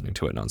I've been listening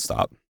to it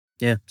nonstop.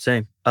 Yeah,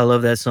 same. I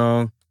love that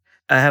song.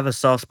 I have a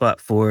soft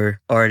spot for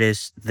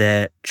artists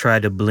that try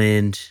to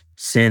blend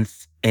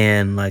synth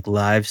and like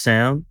live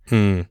sound.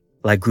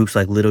 Like groups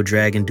like Little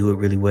Dragon do it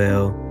really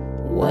well.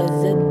 Was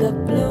it the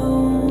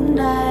blue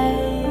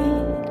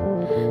night?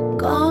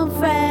 Gone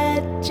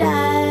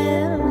fragile?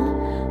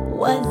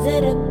 Was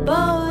it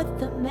about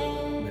the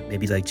man?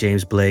 Maybe like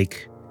James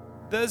Blake.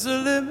 There's a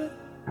limit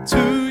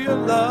to your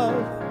love.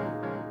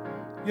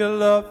 Your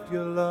love,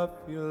 your love,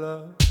 your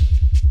love.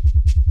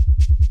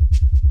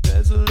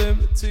 There's a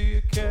limit to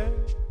your care.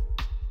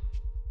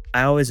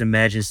 I always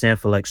imagine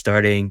Sampha like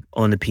starting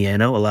on the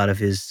piano. A lot of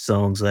his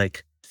songs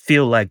like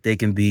feel like they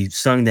can be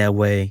sung that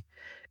way.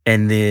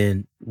 And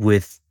then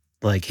with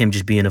like him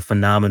just being a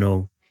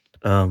phenomenal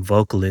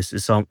vocalist,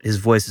 his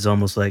voice is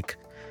almost like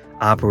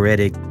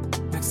operatic.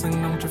 Next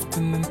thing I'm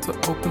drifting into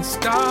open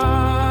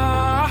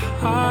sky.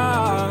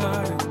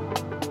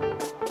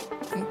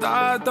 And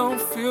I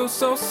don't feel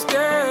so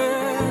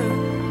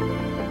scared.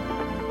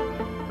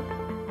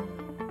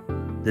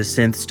 The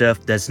synth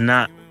stuff that's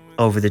not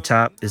over the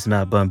top, it's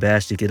not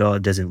bombastic at all.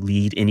 It doesn't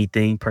lead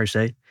anything per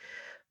se.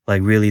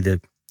 like really the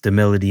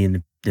melody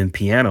and the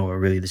piano are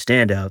really the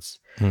standouts.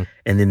 And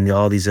then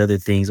all these other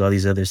things, all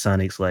these other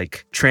sonics,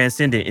 like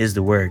transcendent is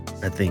the word,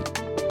 I think.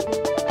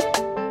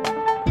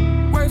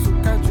 Waves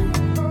will catch you,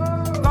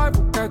 life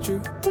will catch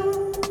you,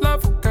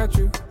 love will catch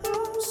you,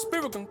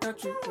 spirit gon'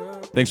 catch you.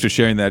 Thanks for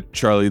sharing that,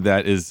 Charlie.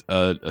 That is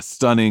a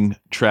stunning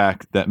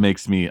track that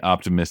makes me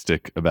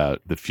optimistic about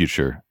the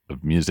future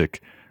of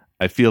music.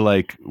 I feel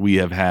like we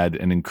have had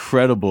an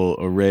incredible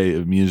array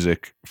of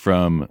music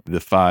from the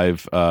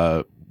 5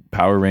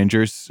 Power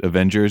Rangers,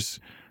 Avengers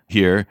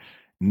here.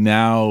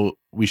 Now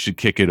we should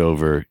kick it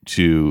over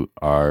to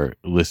our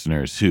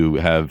listeners who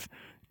have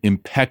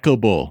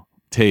impeccable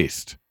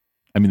taste.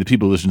 I mean, the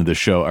people who listen to the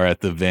show are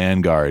at the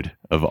vanguard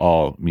of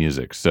all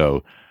music.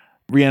 So,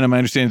 Rihanna, my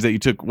understanding is that you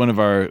took one of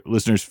our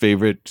listeners'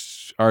 favorite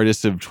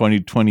artists of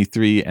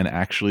 2023 and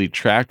actually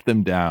tracked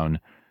them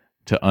down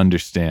to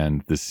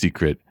understand the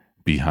secret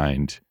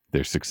behind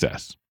their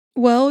success.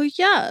 Well,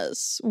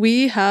 yes,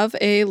 we have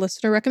a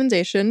listener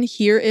recommendation.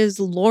 Here is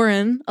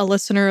Lauren, a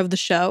listener of the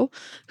show,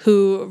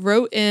 who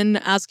wrote in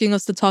asking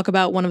us to talk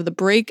about one of the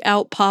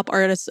breakout pop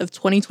artists of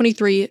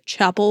 2023,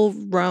 Chappell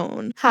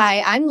Roan.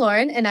 Hi, I'm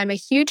Lauren, and I'm a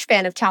huge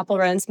fan of Chappell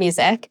Roan's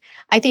music.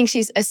 I think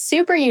she's a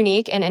super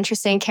unique and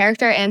interesting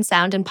character and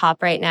sound in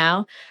pop right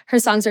now. Her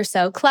songs are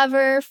so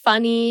clever,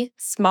 funny,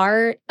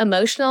 smart,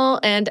 emotional,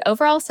 and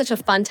overall such a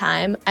fun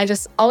time. I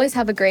just always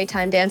have a great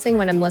time dancing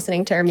when I'm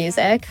listening to her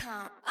music.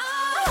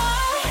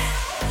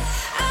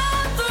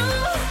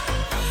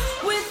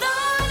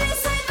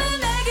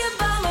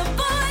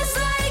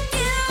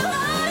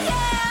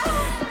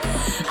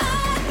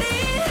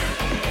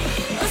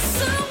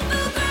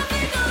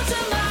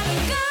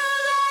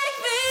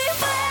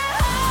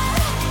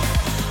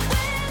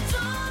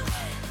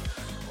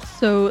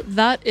 So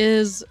that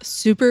is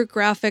Super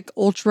Graphic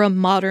Ultra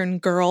Modern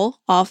Girl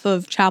off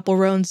of Chappell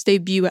Roan's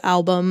debut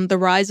album, The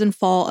Rise and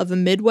Fall of a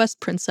Midwest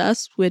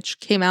Princess, which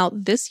came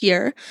out this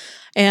year.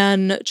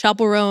 And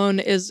Chappell Roan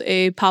is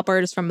a pop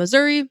artist from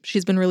Missouri.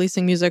 She's been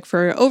releasing music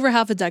for over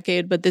half a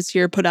decade, but this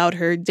year put out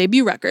her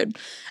debut record.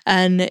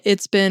 And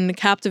it's been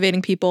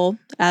captivating people,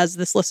 as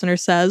this listener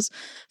says,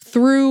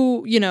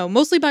 through,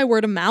 mostly by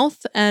word of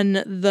mouth and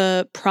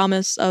the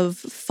promise of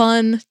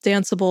fun,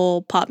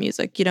 danceable pop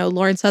music.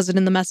 Lauren says it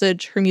in the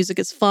message, her music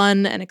is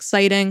fun and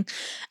exciting,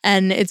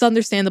 and it's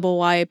understandable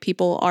why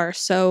people are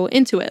so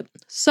into it.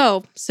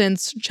 So,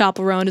 since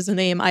Chappell Roan is a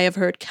name I have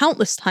heard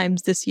countless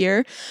times this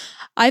year,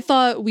 I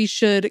thought we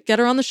should get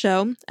her on the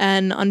show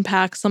and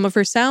unpack some of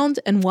her sound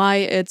and why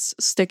it's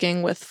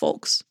sticking with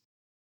folks.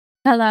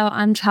 Hello,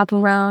 I'm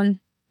Chappell Roan.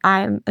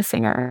 I'm a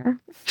singer.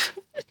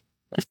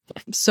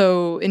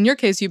 So in your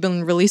case, you've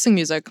been releasing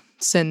music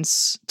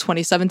since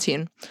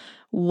 2017.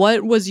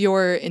 What was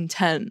your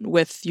intent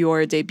with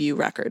your debut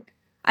record?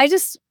 I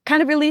just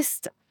kind of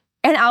released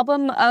an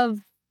album of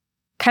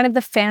kind of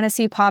the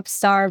fantasy pop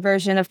star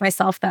version of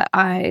myself that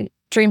I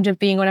dreamed of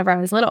being whenever I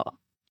was little.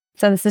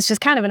 So this is just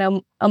kind of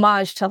an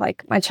homage to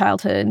like my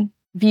childhood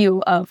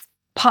view of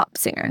pop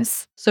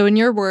singers. So in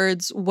your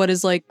words, what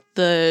is like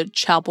the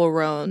Chappell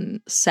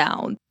Roan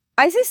sound?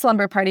 I say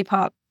slumber party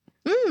pop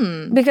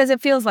because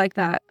it feels like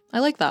that. I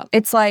like that.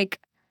 It's like,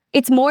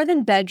 it's more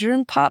than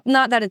bedroom pop.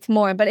 Not that it's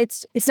more, but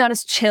it's not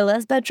as chill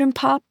as bedroom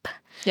pop.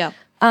 Yeah.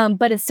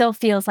 But it still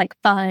feels like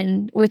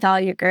fun with all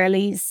your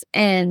girlies,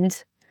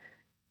 and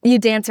you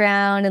dance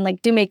around and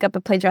like do makeup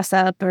or play dress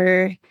up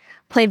or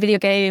play video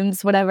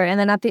games, whatever. And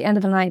then at the end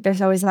of the night,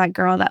 there's always that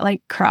girl that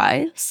like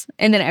cries,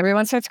 and then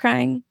everyone starts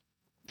crying.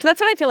 So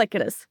that's what I feel like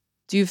it is.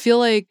 Do you feel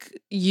like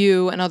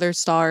you and other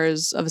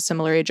stars of a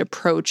similar age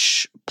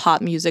approach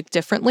pop music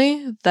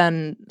differently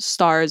than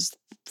stars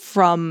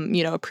from,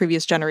 a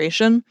previous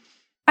generation?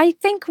 I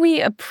think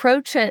we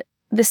approach it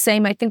the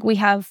same. I think we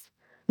have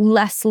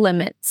less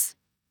limits.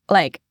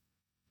 Like,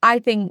 I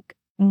think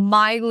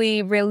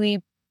Miley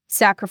really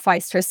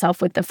sacrificed herself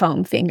with the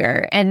foam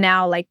finger. And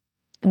now, like,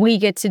 we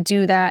get to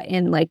do that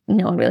and, like,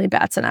 no one really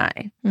bats an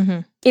eye. Mm-hmm.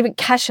 Even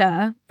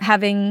Kesha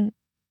having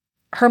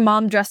her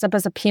mom dressed up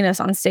as a penis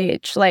on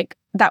stage, like,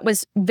 that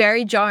was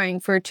very jarring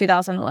for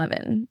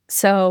 2011.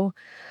 So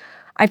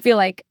I feel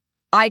like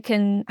I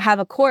can have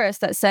a chorus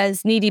that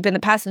says knee deep in the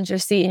passenger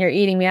seat and you're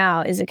eating me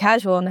out. Is it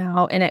casual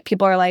now? And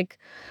people are like,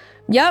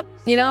 yep,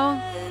 Baby,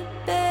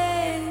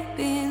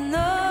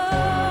 no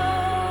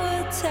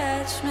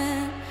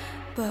attachment,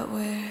 but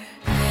we're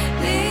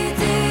knee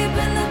deep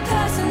in the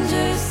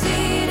passenger seat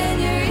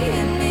and you're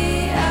eating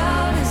me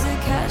out. Is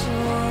it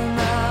casual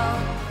now?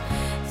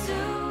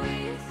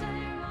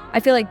 I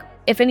feel like,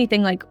 if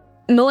anything, like,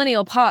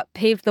 millennial pop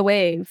paved the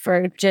way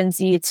for Gen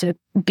Z to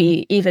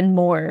be even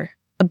more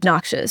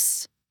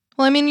obnoxious.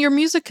 Well, I mean, your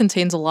music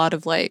contains a lot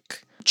of,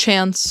 like,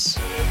 chants.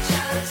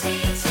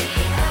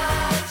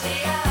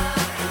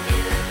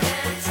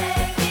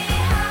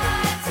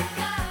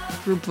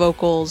 Group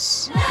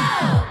vocals. No!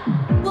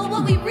 Well,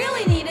 what we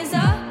really need is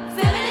a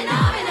feminine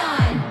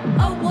phenomenon.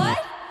 A what?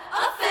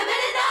 A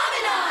feminine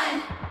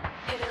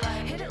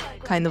phenomenon.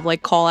 Kind of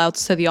like call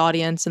outs to the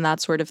audience and that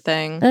sort of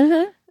thing.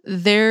 Mm-hmm.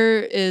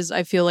 There is,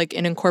 I feel like,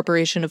 an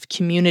incorporation of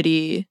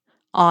community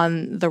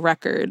on the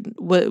record.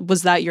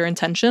 Was that your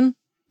intention?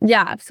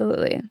 Yeah,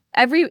 absolutely.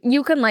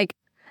 You can like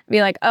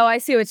be like, oh, I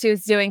see what she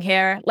was doing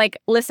here. Like,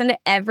 listen to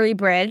every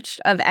bridge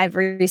of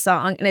every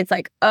song, and it's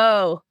like,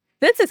 oh,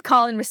 this is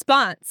call and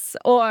response.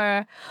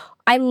 Or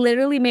I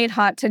literally made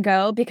Hot to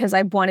Go because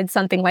I wanted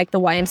something like the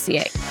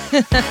YMCA.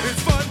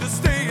 It's fun to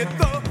stay at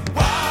the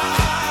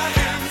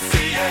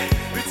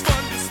YMCA. It's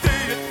fun to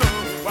stay at the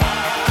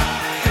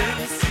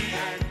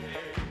YMCA.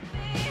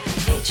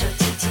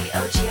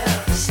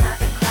 H-O-T-T-O-G-O.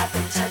 Snap and clap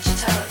and touch your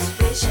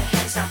toes. Raise your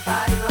hands, now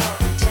body roll.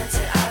 Dance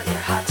it out, you're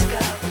hot to go.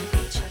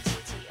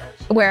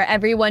 H-O-T-T-O-G-O. Where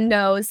everyone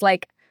knows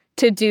like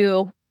to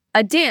do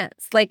a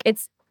dance. Like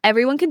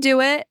everyone can do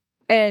it.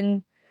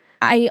 And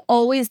I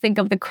always think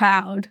of the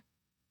crowd.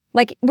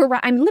 Like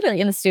I'm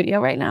literally in the studio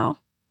right now.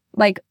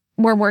 Like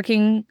we're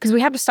working because we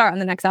have to start on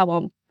the next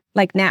album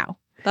like now.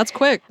 That's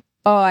quick.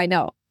 Oh, I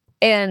know.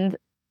 And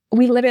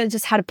we literally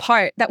just had a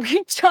part that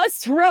we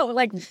just wrote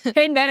like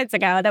 10 minutes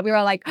ago that we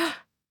were like,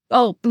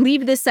 oh,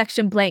 leave this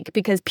section blank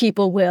because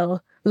people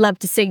will love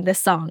to sing this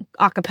song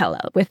a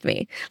cappella with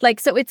me. Like,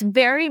 so it's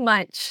very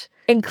much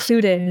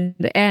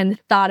included and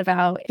thought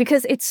about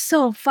because it's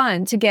so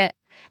fun to get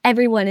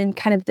everyone in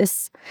kind of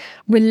this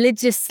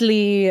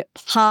religiously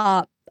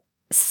pop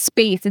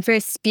space. It's very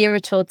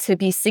spiritual to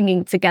be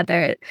singing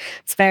together.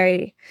 It's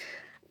very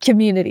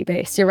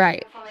community-based. You're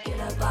right. Get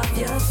up off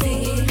your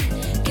feet.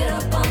 Get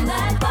up on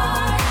that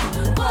bar.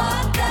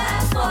 Walk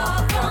that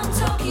far from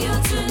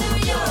Tokyo to New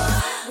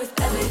York. With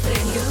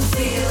everything you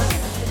feel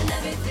and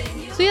everything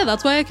you... So yeah,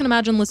 that's why I can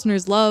imagine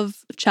listeners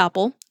love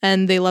Chapel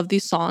and they love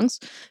these songs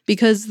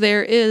because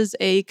there is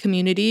a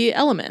community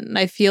element. And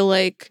I feel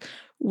like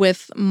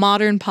with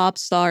modern pop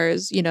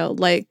stars, you know,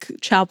 like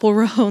Chapel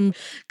Roan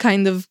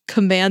kind of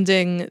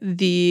commanding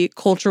the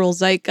cultural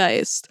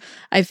zeitgeist,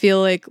 I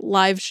feel like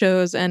live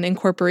shows and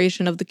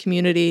incorporation of the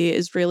community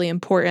is really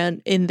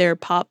important in their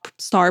pop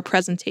star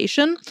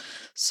presentation.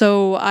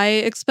 So I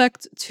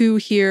expect to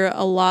hear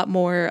a lot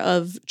more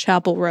of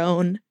Chapel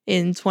Roan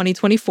in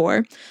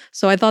 2024.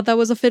 So I thought that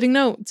was a fitting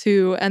note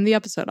to end the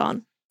episode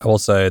on. I will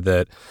say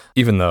that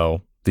even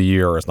though the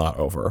year is not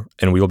over,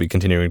 and we will be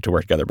continuing to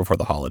work together before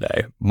the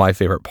holiday, my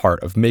favorite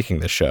part of making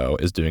this show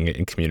is doing it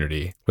in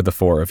community with the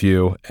four of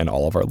you and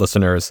all of our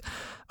listeners.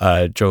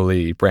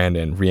 Jolie,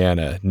 Brandon,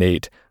 Rihanna,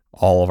 Nate,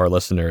 all of our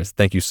listeners,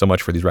 thank you so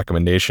much for these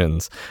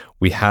recommendations.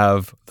 We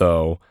have,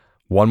 though,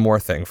 one more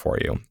thing for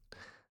you.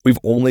 We've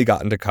only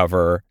gotten to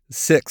cover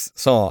 6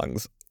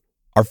 songs,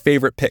 our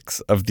favorite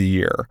picks of the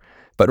year.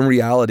 But in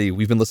reality,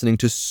 we've been listening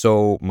to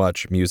so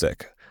much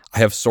music. I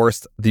have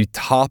sourced the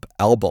top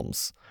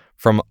albums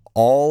from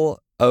all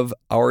of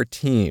our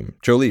team.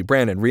 Jolie,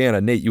 Brandon,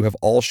 Rihanna, Nate, you have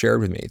all shared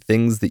with me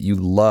things that you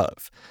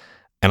love.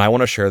 And I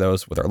want to share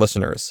those with our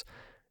listeners.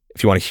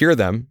 If you want to hear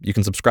them, you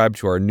can subscribe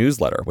to our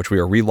newsletter, which we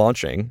are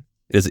relaunching.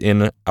 It is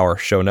in our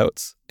show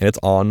notes, and it's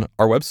on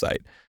our website.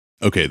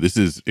 Okay, this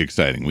is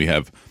exciting. We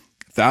have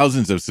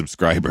thousands of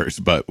subscribers,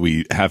 but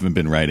we haven't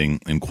been writing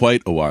in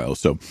quite a while.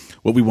 So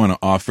what we want to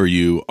offer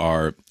you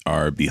are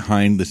our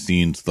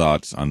behind-the-scenes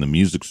thoughts on the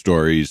music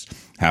stories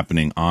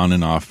happening on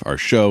and off our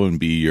show and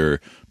be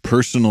your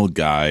personal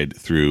guide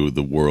through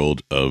the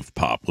world of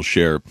pop. We'll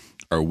share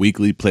our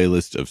weekly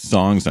playlist of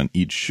songs on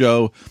each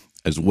show,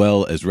 as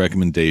well as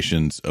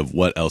recommendations of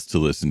what else to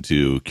listen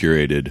to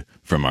curated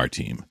from our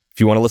team.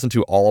 If you want to listen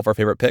to all of our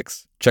favorite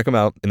picks, check them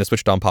out in the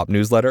Switched On Pop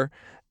newsletter.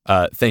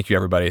 Thank you,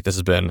 everybody. This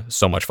has been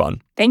so much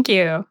fun. Thank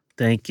you.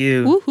 Thank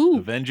you. Woohoo.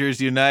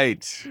 Avengers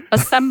Unite.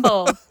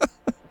 Assemble.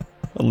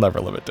 I'll never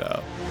live it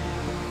down.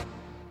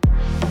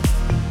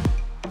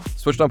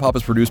 Switched On Pop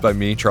is produced by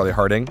me, Charlie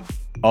Harding.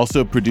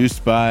 Also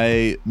produced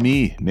by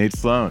me, Nate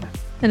Sloan.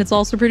 And it's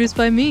also produced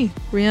by me,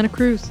 Rihanna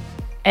Cruz.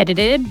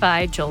 Edited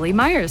by Jolie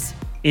Myers.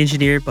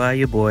 Engineered by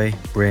your boy,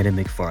 Brandon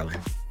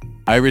McFarland.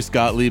 Iris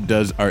Gottlieb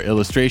does our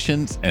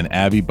illustrations, and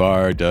Abby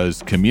Barr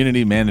does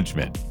community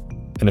management.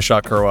 And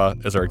Nishat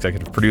Kurwa is our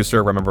executive producer,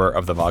 a member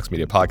of the Vox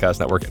Media Podcast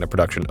Network and a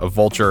production of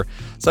Vulture.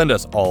 Send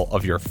us all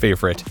of your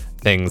favorite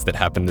things that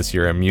happened this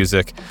year in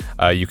music.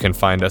 You can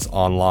find us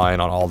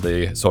online on all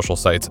the social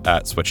sites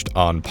at Switched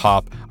On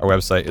Pop. Our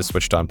website is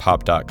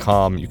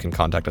switchedonpop.com. You can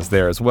contact us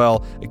there as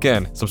well.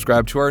 Again,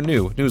 subscribe to our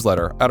new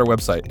newsletter at our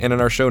website and in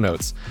our show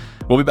notes.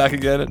 We'll be back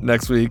again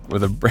next week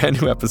with a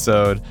brand new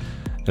episode.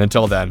 And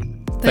until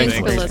then, thanks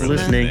for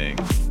listening.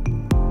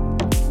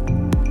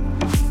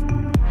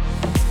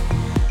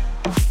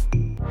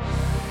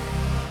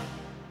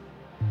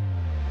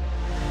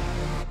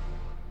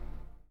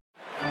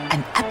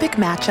 An epic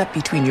matchup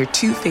between your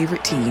two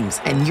favorite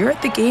teams, and you're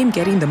at the game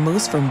getting the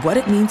most from what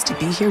it means to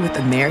be here with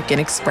American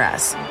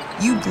Express.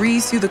 You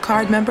breeze through the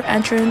card member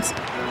entrance,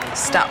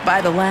 stop by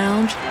the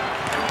lounge.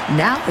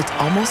 Now it's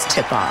almost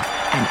tip-off,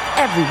 and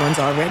everyone's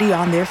already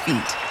on their feet.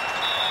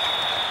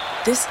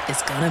 This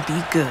is gonna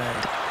be good.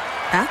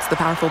 That's the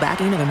powerful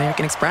backing of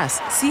American Express.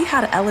 See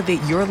how to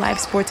elevate your live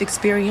sports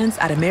experience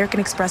at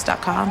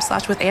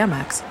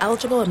americanexpress.com/withAmex.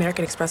 Eligible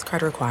American Express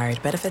card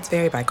required. Benefits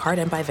vary by card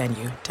and by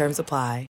venue. Terms apply.